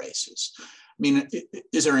different races? I mean,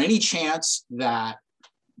 is there any chance that,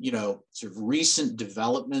 you know, sort of recent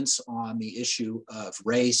developments on the issue of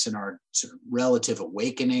race and our sort of relative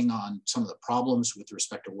awakening on some of the problems with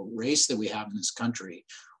respect to race that we have in this country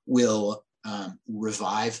will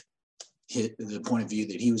revive the point of view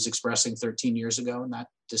that he was expressing 13 years ago in that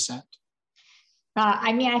dissent?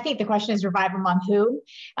 I mean, I think the question is revive among who?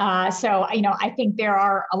 So, you know, I think there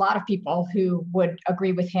are a lot of people who would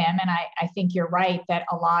agree with him. And I think you're right that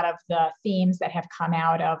a lot of the themes that have come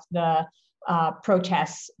out of the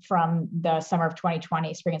protests from the summer of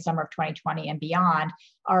 2020, spring and summer of 2020 and beyond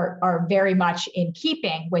are very much in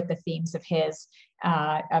keeping with the themes of his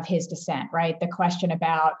dissent, right? The question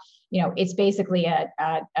about, you know, it's basically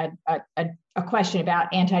a question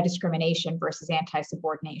about anti-discrimination versus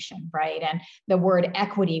anti-subordination, right? And the word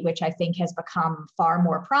equity, which I think has become far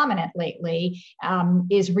more prominent lately,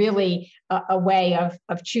 is really a way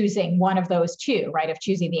of choosing one of those two, right? Of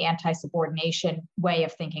choosing the anti-subordination way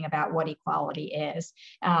of thinking about what equality is.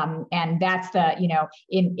 And that's the, you know,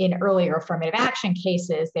 in earlier affirmative action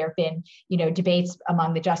cases, there have been, you know, debates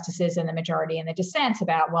among the justices and the majority and the dissents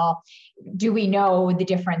about, well, do we know the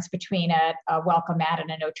difference between a welcome mat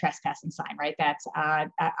and a no trespassing sign, right? That's,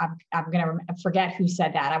 I'm going to forget who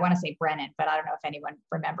said that. I want to say Brennan, but I don't know if anyone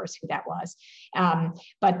remembers who that was.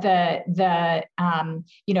 But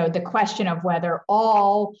you know, the question of whether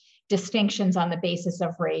all distinctions on the basis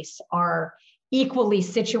of race are equally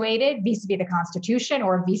situated vis-a-vis the Constitution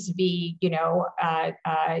or vis-a-vis, you know,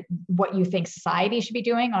 what you think society should be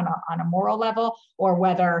doing on a moral level, or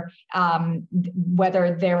whether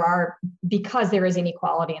there are, because there is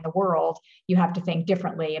inequality in the world, you have to think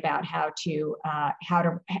differently about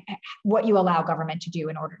what you allow government to do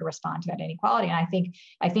in order to respond to that inequality. And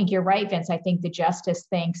I think you're right, Vince. I think the justice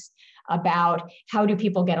thinks about how do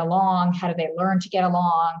people get along, how do they learn to get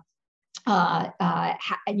along,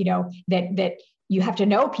 you know, that you have to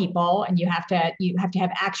know people, and you have to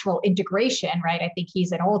have actual integration, right? I think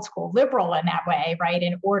he's an old school liberal in that way, right?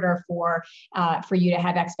 In order for you to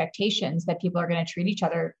have expectations that people are going to treat each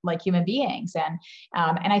other like human beings, and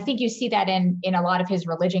I think you see that in a lot of his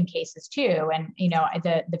religion cases too. And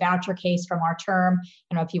the voucher case from our term,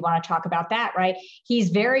 I don't know if you want to talk about that, right? He's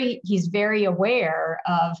very aware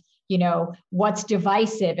of what's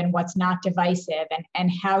divisive and what's not divisive,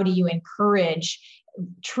 and how do you encourage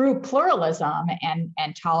true pluralism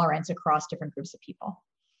and tolerance across different groups of people.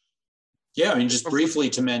 Yeah, I mean, just briefly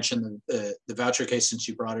to mention the voucher case, since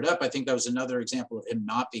you brought it up, I think that was another example of him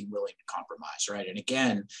not being willing to compromise, right? And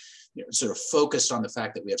again, sort of focused on the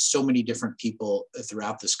fact that we have so many different people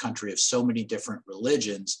throughout this country of so many different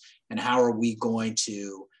religions, and how are we going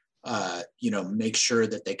to make sure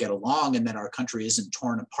that they get along, and that our country isn't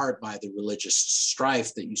torn apart by the religious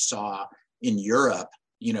strife that you saw in Europe,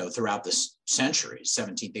 throughout the century,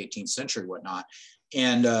 17th, 18th century, whatnot.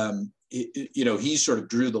 And, he sort of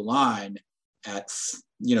drew the line at,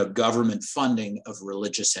 government funding of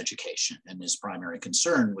religious education. And his primary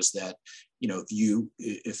concern was that,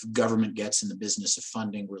 if government gets in the business of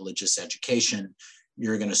funding religious education,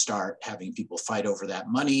 you're going to start having people fight over that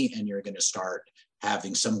money, and you're going to start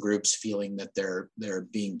having some groups feeling that they're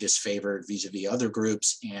being disfavored vis-a-vis other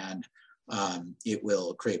groups, and it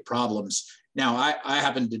will create problems. Now, I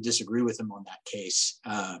happen to disagree with him on that case,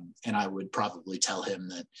 and I would probably tell him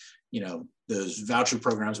that, those voucher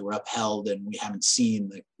programs were upheld, and we haven't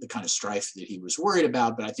seen the kind of strife that he was worried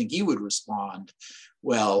about. But I think he would respond,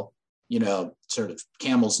 well, sort of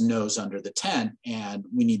camel's nose under the tent, and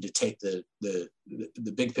we need to take the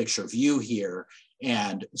big picture view here.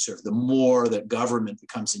 And sort of the more that government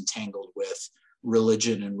becomes entangled with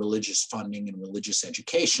religion and religious funding and religious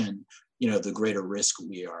education, the greater risk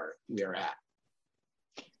we are at.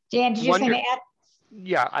 Dan, did you say to add?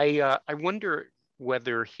 Yeah, I wonder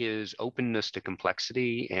whether his openness to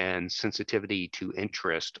complexity and sensitivity to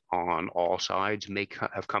interest on all sides may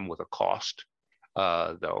have come with a cost,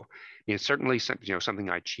 though. It's certainly something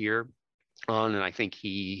I cheer on, and I think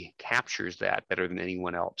he captures that better than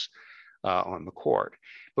anyone else on the court.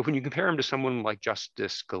 But when you compare him to someone like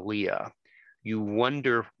Justice Scalia, you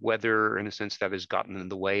wonder whether, in a sense, that has gotten in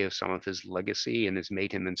the way of some of his legacy and has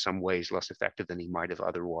made him in some ways less effective than he might have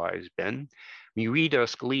otherwise been. You read a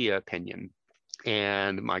Scalia opinion,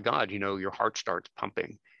 and my God, your heart starts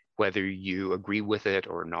pumping, whether you agree with it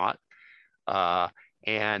or not.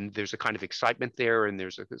 And there's a kind of excitement there, and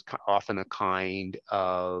there's often a kind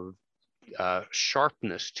of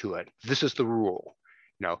sharpness to it. This is the rule.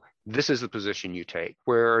 This is the position you take.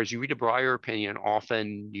 Whereas you read a Breyer opinion,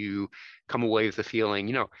 often you come away with the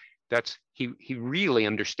feeling, that's he really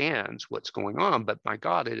understands what's going on, but my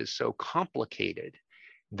God, it is so complicated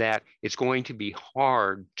that it's going to be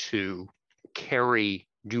hard to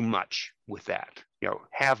do much with that,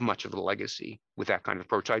 have much of a legacy with that kind of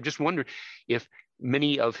approach. So I just wonder if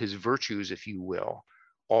many of his virtues, if you will,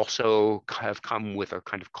 also have come with a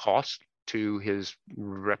kind of cost to his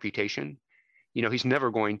reputation. He's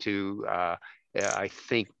never going to, I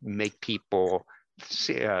think, make people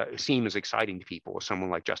seem as exciting to people as someone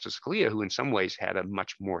like Justice Scalia, who in some ways had a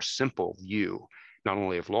much more simple view, not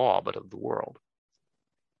only of law, but of the world.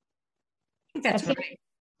 I think that's right.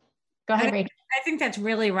 Go ahead, Rachel. I think that's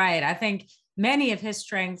really right. I think many of his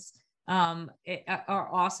strengths are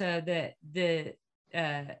also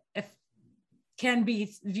can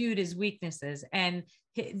be viewed as weaknesses, and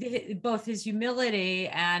both his humility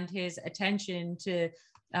and his attention to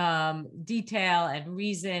detail and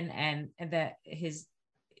reason, and that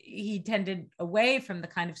he tended away from the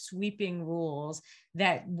kind of sweeping rules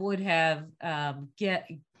that would have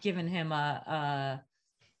given him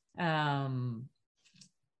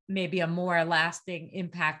maybe a more lasting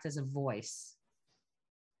impact as a voice.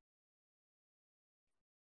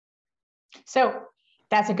 So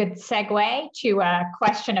that's a good segue to a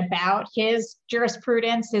question about his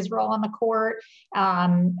jurisprudence, his role in the court,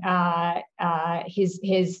 his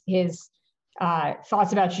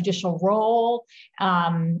thoughts about judicial role.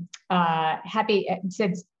 Since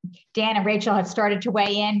Dan and Rachel have started to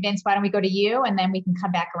weigh in, Vince, why don't we go to you, and then we can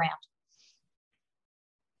come back around.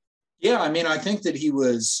 Yeah, I mean, I think that he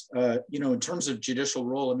was, in terms of judicial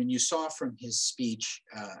role, I mean, you saw from his speech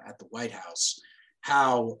at the White House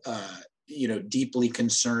how, deeply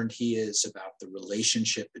concerned he is about the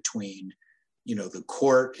relationship between, the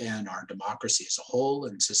court and our democracy as a whole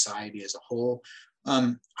and society as a whole.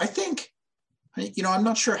 I think, I'm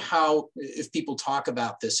not sure if people talk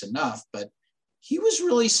about this enough, but he was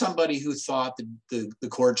really somebody who thought that the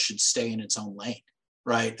court should stay in its own lane,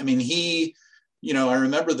 right? I mean, he you know, I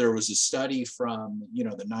remember there was a study from, you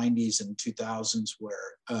know, the 90s and 2000s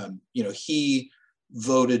where, you know, he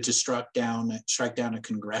voted to strike down a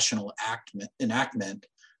congressional enactment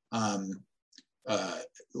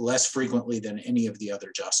less frequently than any of the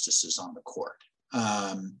other justices on the court.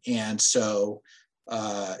 And so,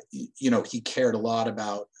 you know, he cared a lot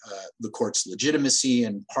about the court's legitimacy,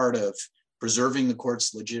 and part of preserving the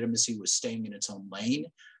court's legitimacy was staying in its own lane.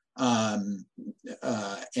 And,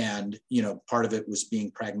 you know, part of it was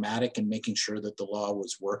being pragmatic and making sure that the law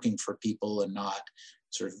was working for people and not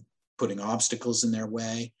sort of putting obstacles in their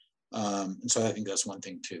way. And so I think that's one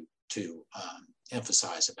thing to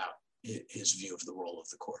emphasize about his view of the role of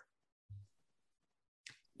the court.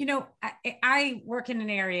 You know, I work in an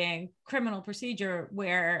area in criminal procedure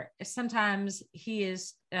where sometimes he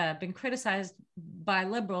has been criticized by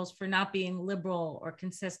liberals for not being liberal or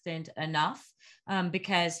consistent enough,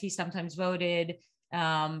 because he sometimes voted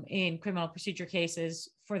in criminal procedure cases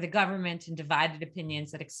for the government and divided opinions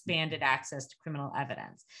that expanded access to criminal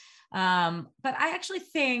evidence. But I actually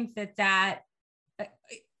think that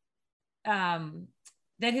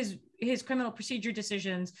his criminal procedure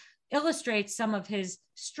decisions illustrates some of his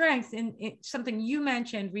strength in something you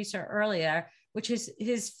mentioned, Risa, earlier, which is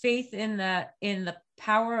his faith in the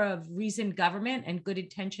power of reasoned government and good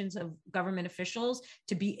intentions of government officials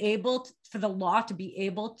to be able for the law to be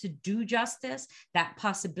able to do justice. That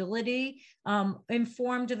possibility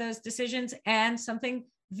informed those decisions, and something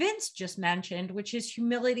Vince just mentioned, which is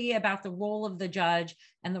humility about the role of the judge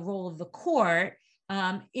and the role of the court.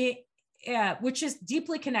 Which is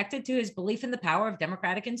deeply connected to his belief in the power of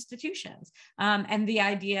democratic institutions, and the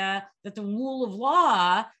idea that the rule of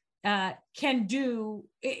law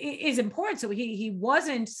is important. So he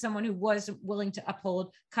wasn't someone who was willing to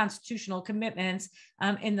uphold constitutional commitments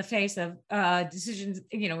in the face of decisions,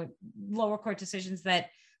 you know, lower court decisions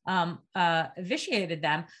that vitiated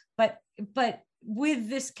them. But with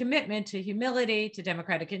this commitment to humility, to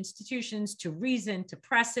democratic institutions, to reason, to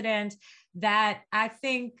precedent, that I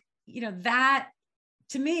think, you know, that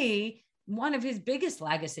to me, one of his biggest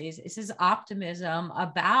legacies is his optimism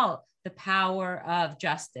about the power of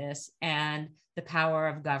justice and the power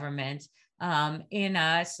of government in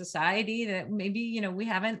a society that maybe, you know, we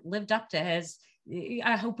haven't lived up to.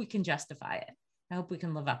 I hope we can justify it. I hope we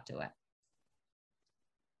can live up to it.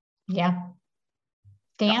 Yeah.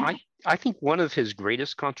 Dan? I think one of his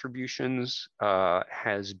greatest contributions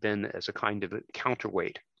has been as a kind of a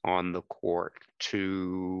counterweight on the court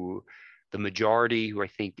to the majority, who I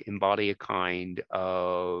think embody a kind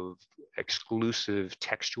of exclusive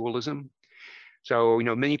textualism. So, you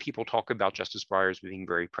know, many people talk about Justice Breyer as being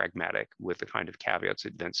very pragmatic with the kind of caveats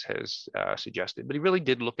that Vince has suggested, but he really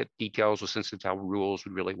did look at details, was sensitive to how rules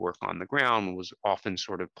would really work on the ground, and was often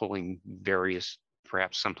sort of pulling various,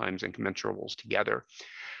 perhaps sometimes incommensurables together.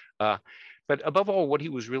 But above all, what he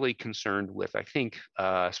was really concerned with, I think,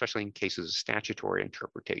 especially in cases of statutory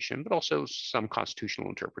interpretation, but also some constitutional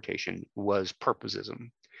interpretation, was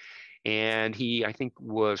purposism. And he, I think,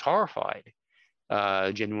 was horrified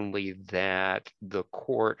genuinely that the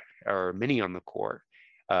court, or many on the court,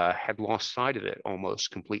 had lost sight of it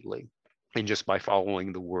almost completely, and just by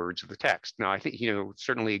following the words of the text. Now, I think, you know,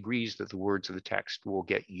 certainly agrees that the words of the text will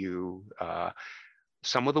get you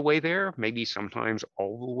some of the way there, maybe sometimes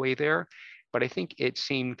all the way there. But I think it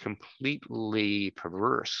seemed completely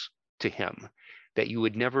perverse to him that you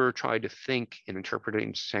would never try to think in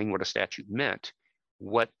interpreting, saying what a statute meant,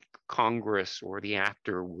 what Congress or the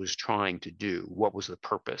actor was trying to do, what was the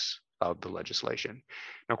purpose of the legislation.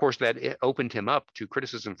 Now, of course, that it opened him up to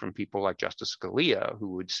criticism from people like Justice Scalia, who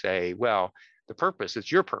would say, well, the purpose,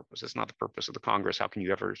 it's your purpose, it's not the purpose of the Congress. How can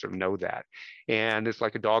you ever sort of know that? And it's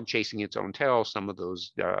like a dog chasing its own tail. Some of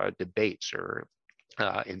those debates are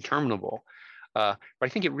interminable. But I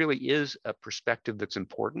think it really is a perspective that's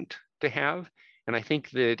important to have. And I think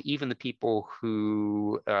that even the people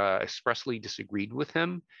who expressly disagreed with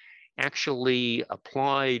him actually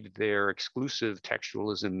applied their exclusive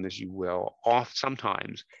textualism, as you will, off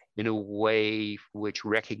sometimes in a way which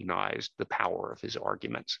recognized the power of his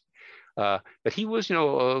arguments. But he was, you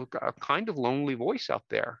know, a kind of lonely voice out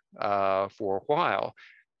there for a while,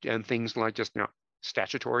 and things like just, you know,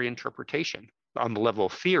 statutory interpretation on the level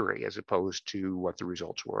of theory as opposed to what the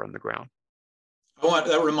results were on the ground.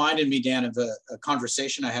 That reminded me, Dan, of a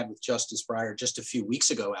conversation I had with Justice Breyer just a few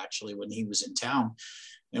weeks ago, actually, when he was in town,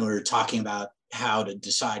 and we were talking about how to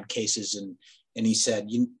decide cases, and he said,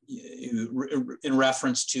 in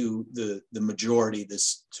reference to the majority,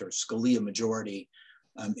 this sort of Scalia majority,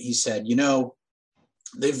 he said, you know,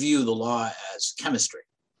 they view the law as chemistry.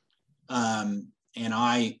 And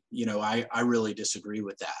I really disagree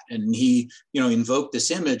with that. And he, invoked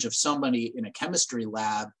this image of somebody in a chemistry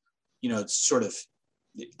lab, sort of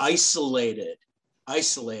isolated,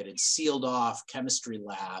 sealed off chemistry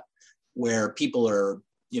lab where people are,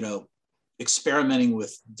 experimenting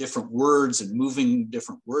with different words and moving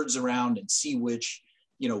different words around and see which,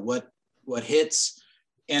 what hits.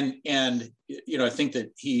 And I think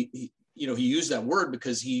that he used that word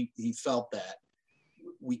because he felt that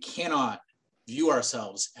we cannot view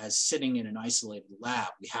ourselves as sitting in an isolated lab.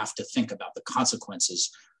 We have to think about the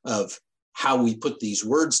consequences of how we put these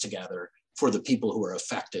words together for the people who are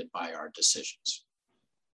affected by our decisions.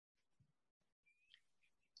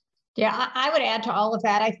 Yeah, I would add to all of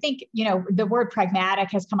that. I think, the word pragmatic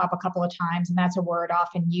has come up a couple of times, and that's a word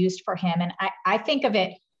often used for him. And I think of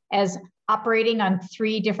it as operating on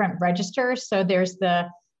 3 different registers. So there's the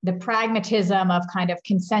pragmatism of kind of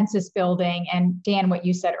consensus building. And Dan, what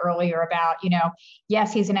you said earlier about,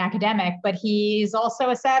 yes, he's an academic, but he's also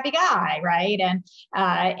a savvy guy, right?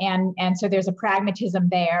 And so there's a pragmatism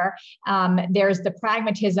there. There's the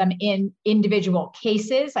pragmatism in individual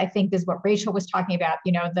cases. I think this is what Rachel was talking about,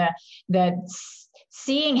 the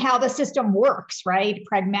seeing how the system works, right?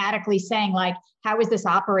 Pragmatically saying, like, how is this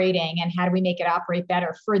operating and how do we make it operate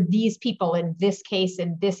better for these people in this case,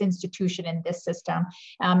 in this institution, in this system?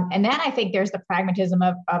 And then I think there's the pragmatism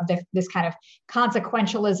of this kind of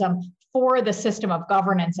consequentialism for the system of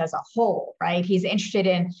governance as a whole, right? He's interested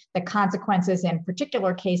in the consequences in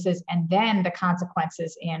particular cases, and then the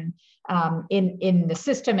consequences in the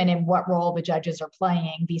system and in what role the judges are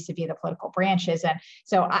playing vis-a-vis the political branches. And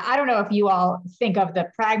so I don't know if you all think of the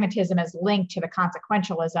pragmatism as linked to the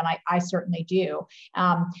consequentialism. I certainly do.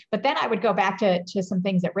 But then I would go back to some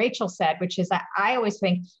things that Rachel said, which is that I always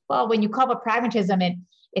think, well, when you call it pragmatism,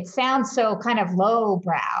 it sounds so kind of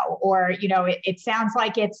lowbrow, or it sounds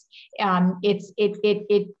like it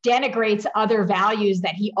denigrates other values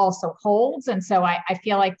that he also holds. And so I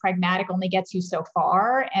feel like pragmatic only gets you so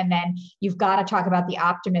far, and then you've got to talk about the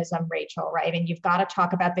optimism, Rachel, right? And you've got to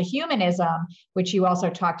talk about the humanism, which you also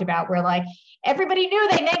talked about, where like everybody knew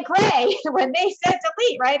they meant gray when they said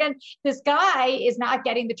delete, right? And this guy is not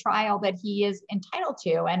getting the trial that he is entitled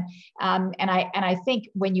to. And I think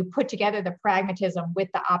when you put together the pragmatism with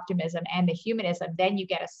the optimism and the humanism, then you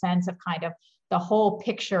get a sense of kind of the whole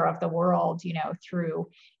picture of the world, through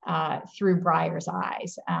Breyer's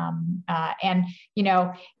eyes.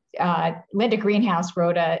 Linda Greenhouse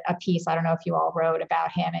wrote a piece, I don't know if you all wrote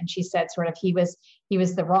about him, and she said sort of he was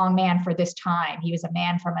the wrong man for this time. He was a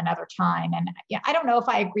man from another time. And I don't know if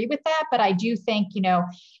I agree with that, but I do think,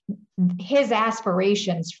 his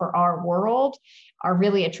aspirations for our world are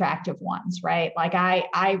really attractive ones, right? Like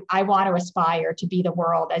I want to aspire to be the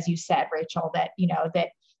world, as you said, Rachel, that,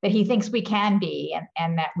 that he thinks we can be,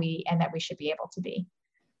 and that we should be able to be.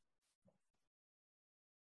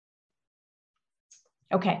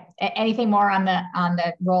 Okay, anything more on the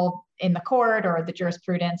role in the court or the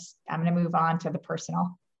jurisprudence? I'm going to move on to the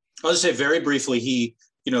personal. I'll just say very briefly,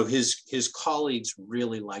 his colleagues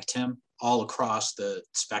really liked him all across the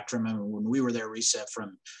spectrum. I mean, when we were there, Risa,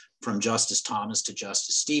 from Justice Thomas to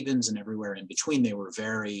Justice Stevens and everywhere in between, they were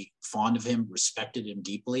very fond of him, respected him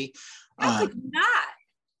deeply. How could you not?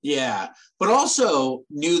 Yeah, but also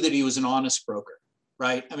knew that he was an honest broker.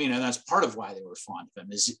 Right. I mean, and that's part of why they were fond of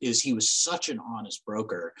him is he was such an honest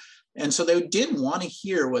broker. And so they did want to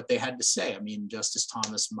hear what they had to say. I mean, Justice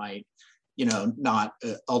Thomas might, not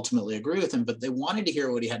ultimately agree with him, but they wanted to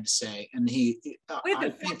hear what he had to say. And I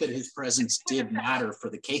think that his presence did matter for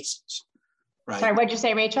the cases. Right. Sorry, what'd you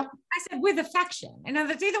say, Rachel? I said with affection. In other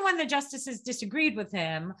words, even when the justices disagreed with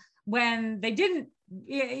him, when they didn't,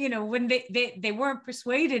 when they weren't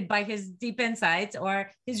persuaded by his deep insights or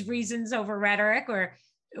his reasons over rhetoric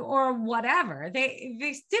or whatever, they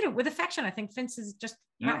did it with affection. I think Vince is just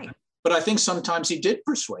right. But I think sometimes he did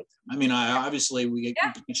persuade them. I mean, obviously we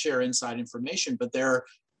can share inside information, but there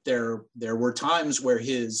were times where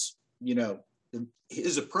his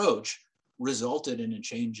approach resulted in a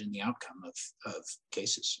change in the outcome of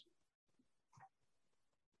cases.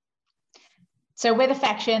 So with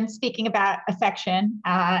affection, speaking about affection,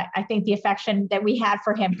 I think the affection that we had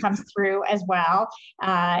for him comes through as well.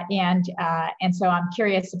 And so I'm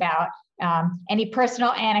curious about any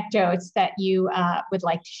personal anecdotes that you would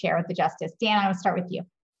like to share with the justice. Dan, I will start with you.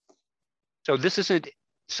 So this isn't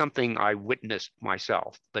something I witnessed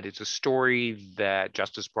myself, but it's a story that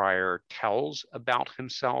Justice Breyer tells about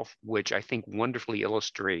himself, which I think wonderfully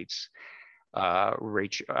illustrates,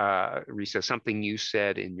 Risa, something you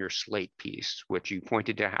said in your Slate piece, which you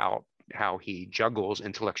pointed to how he juggles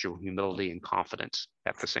intellectual humility and confidence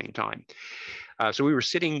at the same time. So we were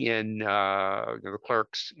sitting in, the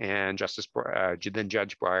clerks and then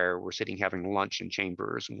Judge Breyer were sitting having lunch in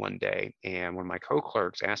chambers one day. And one of my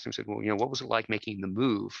co-clerks asked him, said, well, what was it like making the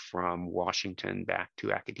move from Washington back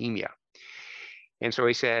to academia? And so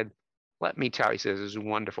he said, let me tell you, he says, this is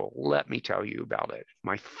wonderful. Let me tell you about it.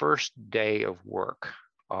 My first day of work,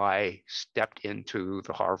 I stepped into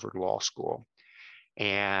the Harvard Law School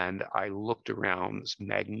and I looked around this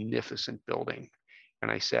magnificent building and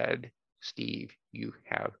I said, Steve, you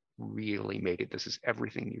have really made it. This is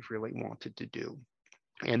everything you've really wanted to do.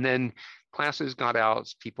 And then classes got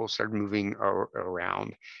out, people started moving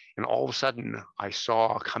around. And all of a sudden, I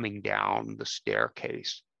saw coming down the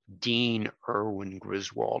staircase, Dean Erwin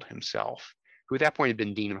Griswold himself, who at that point had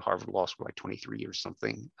been dean of Harvard Law School like 23 or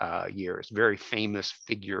something years, very famous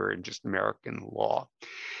figure in just American law.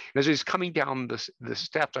 And as he was coming down the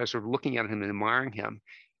steps, I was sort of looking at him and admiring him.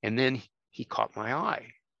 And then he caught my eye.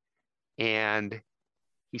 And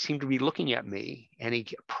he seemed to be looking at me, and he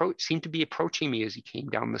seemed to be approaching me as he came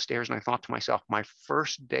down the stairs. And I thought to myself, my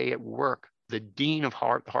first day at work, the dean of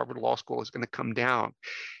Harvard Law School is going to come down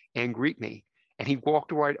and greet me. And he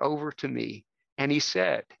walked right over to me and he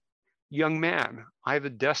said, young man, I have a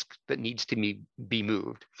desk that needs to be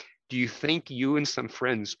moved. Do you think you and some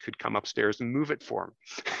friends could come upstairs and move it for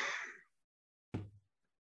me?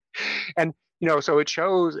 And, so it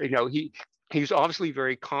shows, he was obviously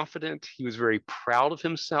very confident. He was very proud of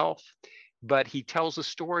himself, but he tells a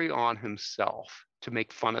story on himself to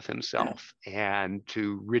make fun of himself and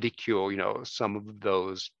to ridicule, some of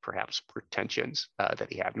those perhaps pretensions that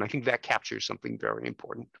he had. And I think that captures something very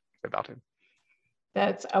important about him.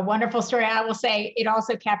 That's a wonderful story. I will say it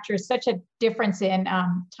also captures such a difference in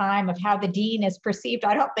time of how the dean is perceived.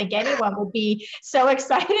 I don't think anyone would be so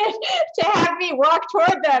excited to have me walk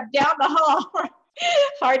toward them down the hall.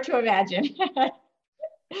 Hard to imagine.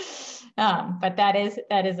 But that is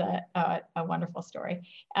a wonderful story.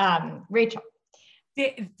 Rachel.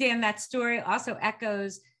 Dan, that story also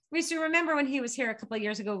echoes. We used to remember when he was here a couple of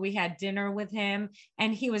years ago, we had dinner with him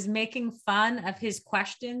and he was making fun of his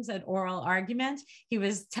questions at oral argument. He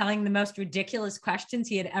was telling the most ridiculous questions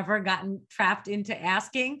he had ever gotten trapped into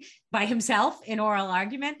asking by himself in oral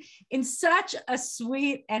argument in such a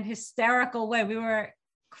sweet and hysterical way. We were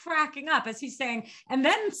cracking up as he's saying, and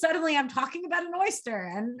then suddenly I'm talking about an oyster.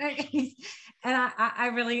 And I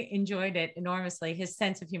really enjoyed it enormously, his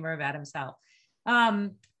sense of humor about himself.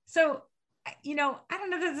 So, I don't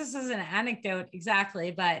know that this is an anecdote exactly,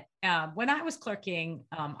 but when I was clerking,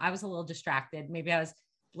 I was a little distracted. Maybe I was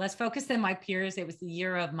less focused than my peers. It was the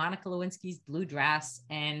year of Monica Lewinsky's blue dress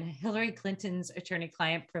and Hillary Clinton's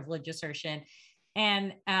attorney-client privilege assertion.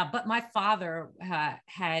 And but my father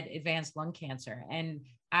had advanced lung cancer, and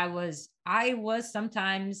I was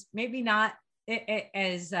sometimes maybe not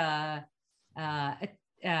as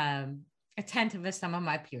attentive as some of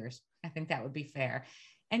my peers. I think that would be fair.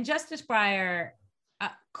 And Justice Breyer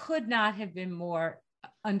could not have been more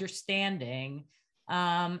understanding.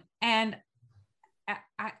 And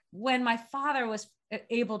when my father was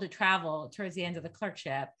able to travel towards the end of the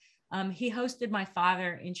clerkship, he hosted my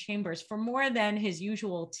father in chambers for more than his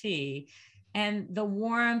usual tea. And the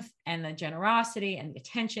warmth and the generosity and the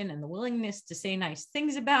attention and the willingness to say nice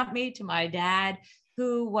things about me to my dad,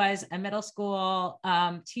 who was a middle school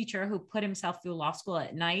teacher who put himself through law school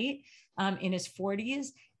at night in his 40s.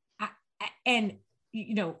 And,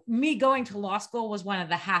 me going to law school was one of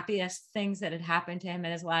the happiest things that had happened to him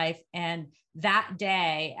in his life. And that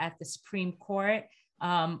day at the Supreme Court,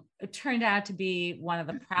 it turned out to be one of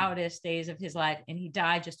the proudest days of his life. And he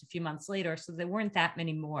died just a few months later. So there weren't that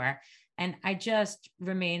many more. And I just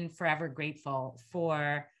remain forever grateful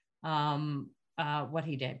for what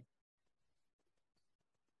he did.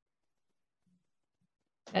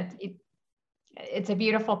 It's a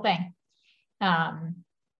beautiful thing.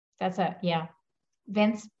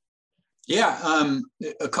 Vince? Yeah,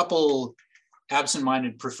 a couple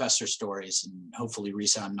absent-minded professor stories, and hopefully,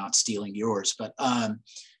 Risa, I'm not stealing yours, but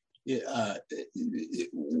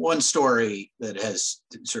one story that has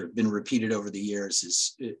sort of been repeated over the years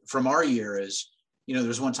is from our year is, there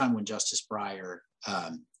was one time when Justice Breyer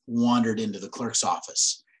wandered into the clerk's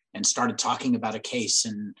office and started talking about a case,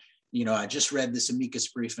 and I just read this amicus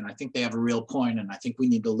brief and I think they have a real point, and I think we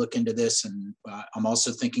need to look into this, and I'm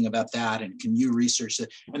also thinking about that, and can you research it?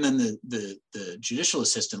 And then the judicial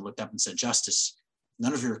assistant looked up and said, Justice,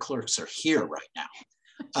 none of your clerks are here right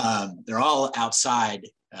now. They're all outside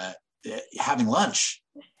having lunch.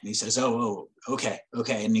 And he says, oh, okay.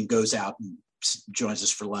 And he goes out and joins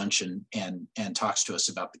us for lunch and talks to us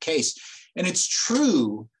about the case. And it's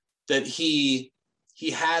true that he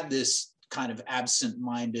had this kind of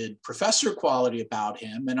absent-minded professor quality about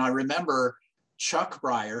him. And I remember Chuck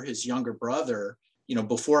Breyer, his younger brother,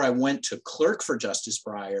 before I went to clerk for Justice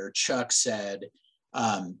Breyer, Chuck said,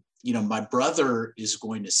 my brother is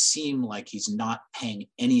going to seem like he's not paying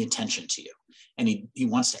any attention to you. And he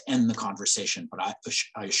wants to end the conversation, but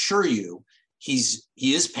I assure you, he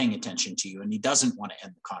is paying attention to you, and he doesn't want to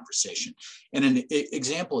end the conversation. And an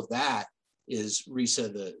example of that is,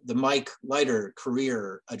 Risa, the Mike Leiter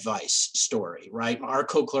career advice story, right? Our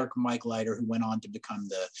co-clerk, Mike Leiter, who went on to become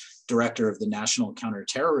the director of the National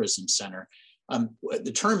Counterterrorism Center,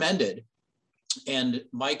 the term ended, and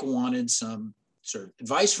Mike wanted some sort of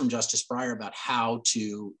advice from Justice Breyer about how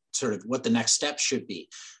to sort of what the next step should be.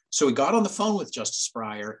 So he got on the phone with Justice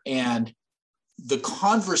Breyer, and the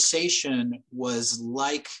conversation was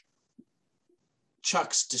like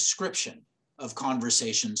Chuck's description of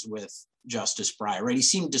conversations with Justice Breyer, right? He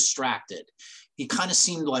seemed distracted. He kind of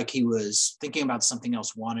seemed like he was thinking about something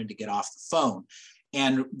else, wanted to get off the phone.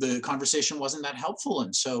 And the conversation wasn't that helpful.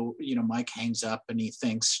 And so, Mike hangs up and he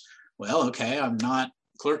thinks, well, okay, I'm not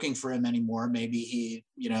clerking for him anymore. Maybe he,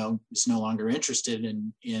 is no longer interested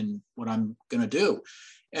in what I'm going to do.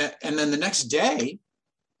 And then the next day,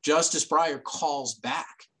 Justice Breyer calls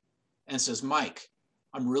back and says, Mike,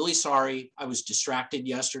 I'm really sorry. I was distracted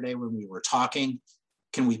yesterday when we were talking.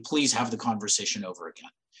 Can we please have the conversation over again?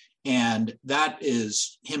 And that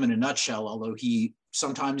is him in a nutshell. Although he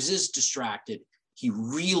sometimes is distracted, he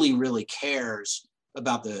really, really cares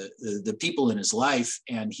about the people in his life,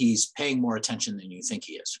 and he's paying more attention than you think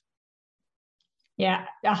he is. Yeah,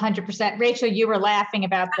 100%. Rachel, you were laughing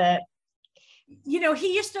about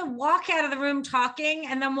he used to walk out of the room talking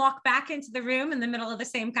and then walk back into the room in the middle of the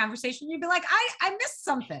same conversation. You'd be like, I missed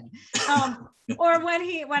something. Or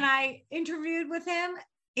when I interviewed with him,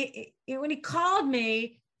 when he called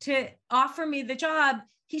me to offer me the job,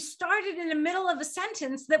 he started in the middle of a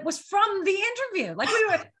sentence that was from the interview. Like it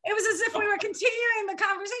was as if we were continuing the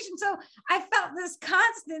conversation. So I felt this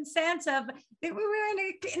constant sense of that we were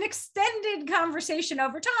in an extended conversation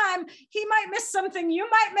over time. He might miss something, you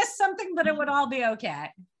might miss something, but it would all be okay.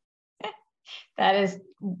 That is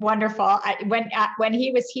wonderful. When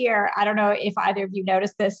he was here, I don't know if either of you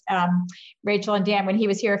noticed this, Rachel and Dan, when he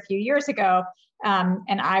was here a few years ago,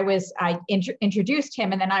 and I introduced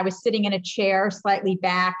him, and then I was sitting in a chair slightly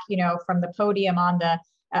back, from the podium on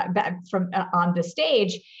the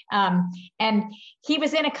stage, and he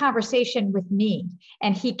was in a conversation with me,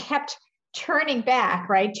 and he kept turning back,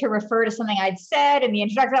 right, to refer to something I'd said in the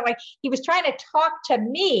introduction. Like he was trying to talk to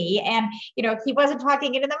me, and he wasn't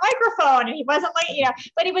talking into the microphone, and he wasn't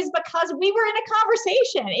but it was because we were in a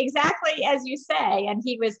conversation, exactly as you say, and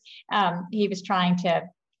he was trying to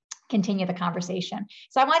continue the conversation.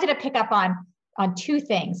 So I wanted to pick up on two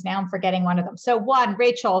things. Now I'm forgetting one of them. So one,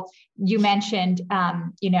 Rachel, you mentioned,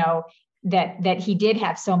 that he did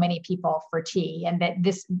have so many people for tea, and that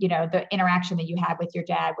this, the interaction that you had with your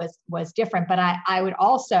dad was different. But I would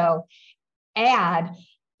also add,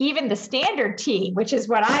 even the standard tea, which is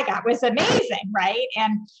what I got, was amazing, right?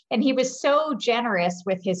 And he was so generous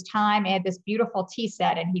with his time. He had this beautiful tea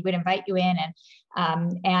set, and he would invite you in,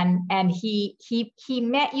 and he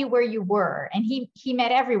met you where you were, and he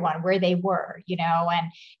met everyone where they were,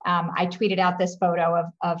 and I tweeted out this photo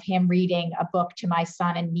of him reading a book to my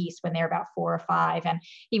son and niece when they were about 4 or 5, and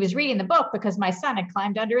he was reading the book because my son had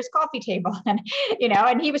climbed under his coffee table, and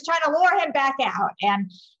and he was trying to lure him back out,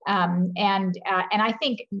 and I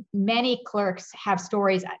think many clerks have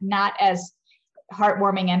stories not as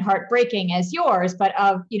heartwarming and heartbreaking as yours, but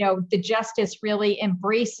of the justice really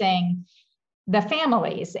embracing the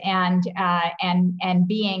families and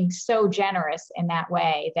being so generous in that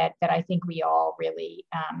way that I think we all really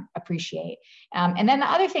appreciate. And then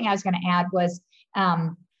the other thing I was going to add was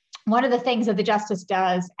one of the things that the justice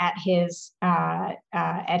does at his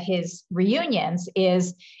reunions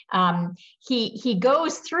is he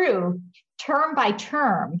goes through term by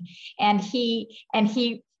term, and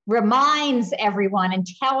he reminds everyone and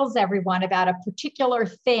tells everyone about a particular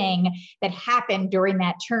thing that happened during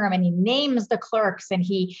that term, and he names the clerks, and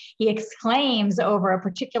he exclaims over a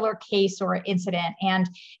particular case or incident, and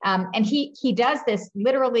he does this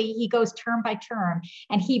literally. He goes term by term,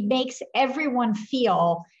 and he makes everyone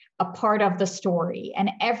feel a part of the story,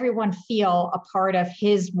 and everyone feel a part of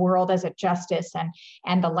his world as a justice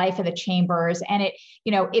and the life of the chambers. And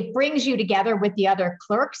it brings you together with the other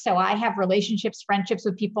clerks. So I have relationships, friendships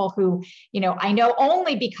with people who, I know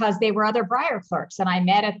only because they were other Breyer clerks, and I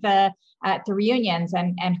met at at the reunions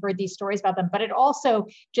and heard these stories about them. But it also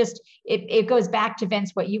just, it goes back to,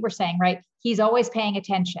 Vince, what you were saying, right? He's always paying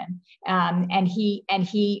attention, and he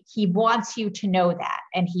wants you to know that,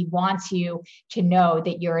 and he wants you to know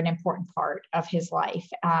that you're an important part of his life.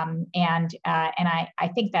 And I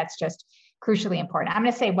think that's just crucially important. I'm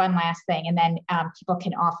going to say one last thing, and then people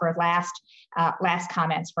can offer last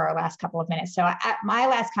comments for our last couple of minutes. So my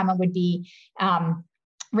last comment would be,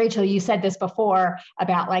 Rachel, you said this before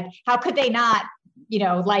about like, how could they not,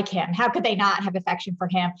 like him? How could they not have affection for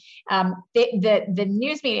him? The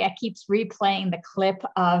news media keeps replaying the clip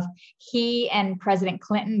of he and President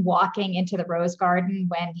Clinton walking into the Rose Garden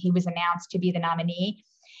when he was announced to be the nominee.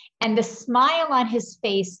 And the smile on his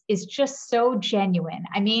face is just so genuine.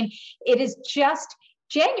 I mean, it is just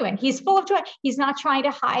genuine. He's full of joy. He's not trying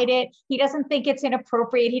to hide it. He doesn't think it's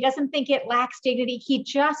inappropriate. He doesn't think it lacks dignity. He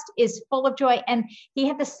just is full of joy. And he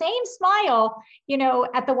had the same smile,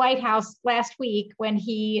 at the White House last week when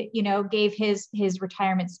he, gave his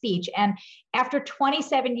retirement speech. And after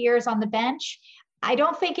 27 years on the bench, I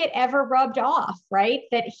don't think it ever rubbed off, right?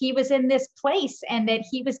 That he was in this place and that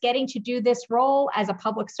he was getting to do this role as a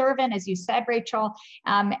public servant, as you said, Rachel,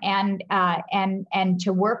 and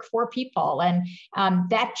to work for people. And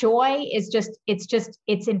that joy is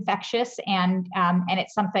it's infectious, and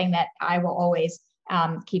it's something that I will always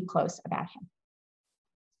keep close about him.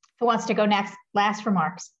 Who wants to go next? Last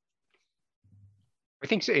remarks. I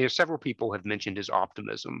think several people have mentioned his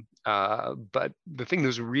optimism, but the thing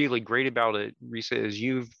that's really great about it, Risa, as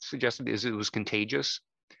you've suggested, is it was contagious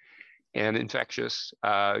and infectious.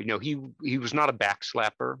 He was not a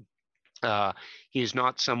backslapper. He is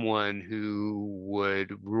not someone who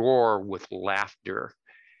would roar with laughter,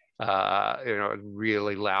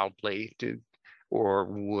 really loudly, or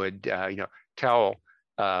would tell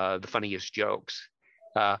the funniest jokes.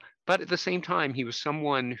 But at the same time, he was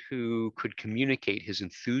someone who could communicate his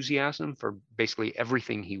enthusiasm for basically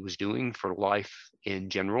everything he was doing for life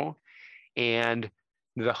in general, and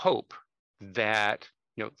the hope that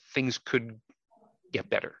things could get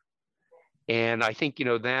better. And I think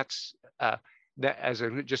that's that as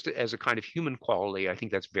a kind of human quality. I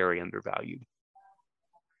think that's very undervalued.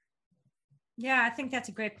 Yeah, I think that's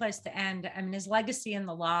a great place to end. I mean, his legacy in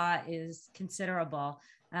the law is considerable.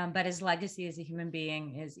 But his legacy as a human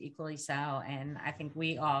being is equally so, and I think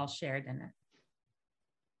we all shared in it.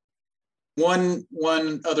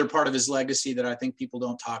 One other part of his legacy that I think people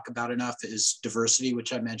don't talk about enough is diversity,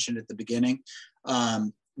 which I mentioned at the beginning.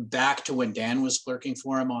 Back to when Dan was clerking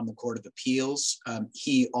for him on the Court of Appeals,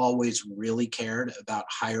 he always really cared about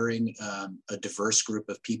hiring a diverse group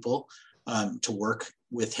of people to work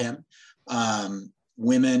with him.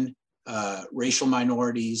 Women, racial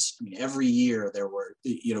minorities. I mean, every year there were,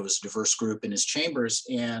 it was a diverse group in his chambers,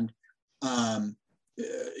 and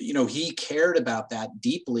he cared about that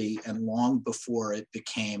deeply and long before it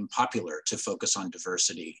became popular to focus on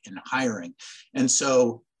diversity in hiring. And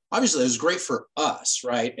so obviously it was great for us,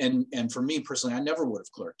 right? And for me personally, I never would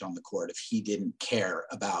have clerked on the court if he didn't care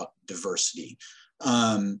about diversity.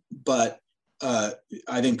 But I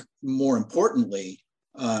think more importantly,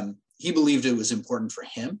 he believed it was important for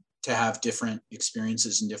him to have different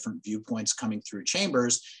experiences and different viewpoints coming through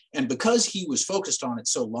chambers. And because he was focused on it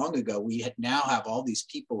so long ago, we now have all these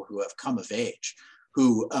people who have come of age,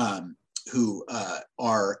 who are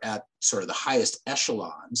at sort of the highest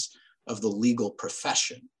echelons of the legal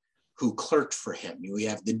profession, who clerked for him. We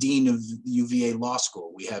have the dean of UVA Law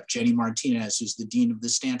School. We have Jenny Martinez, who's the dean of the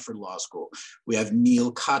Stanford Law School. We have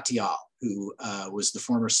Neil Katyal, who was the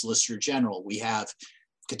former Solicitor General. We have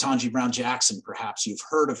Ketanji Brown Jackson, perhaps you've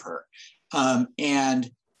heard of her.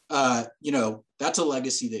 That's a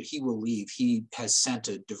legacy that he will leave. He has sent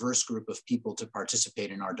a diverse group of people to participate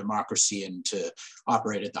in our democracy and to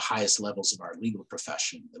operate at the highest levels of our legal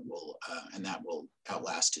profession that will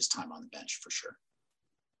outlast his time on the bench for sure.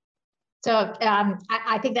 So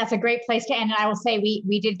I think that's a great place to end. And I will say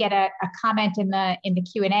we did get a comment in the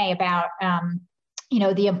Q&A about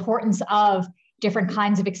the importance of different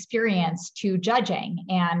kinds of experience to judging,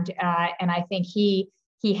 and I think he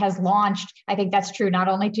has launched. I think that's true not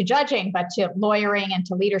only to judging but to lawyering and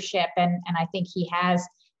to leadership, and I think he has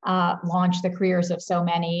launched the careers of so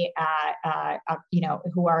many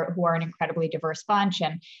who are an incredibly diverse bunch.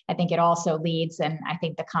 And I think it also leads, and I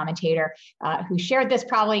think the commentator who shared this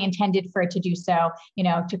probably intended for it to do so,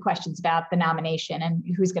 to questions about the nomination and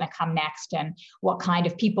who's going to come next and what kind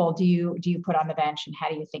of people do you put on the bench and how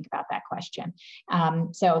do you think about that question.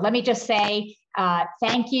 So let me just say,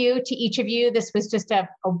 Thank you to each of you. This was just a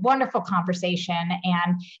wonderful conversation,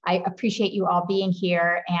 and I appreciate you all being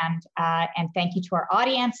here. And thank you to our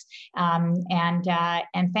audience,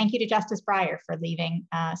 and thank you to Justice Breyer for leaving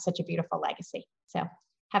such a beautiful legacy. So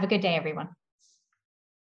have a good day, everyone.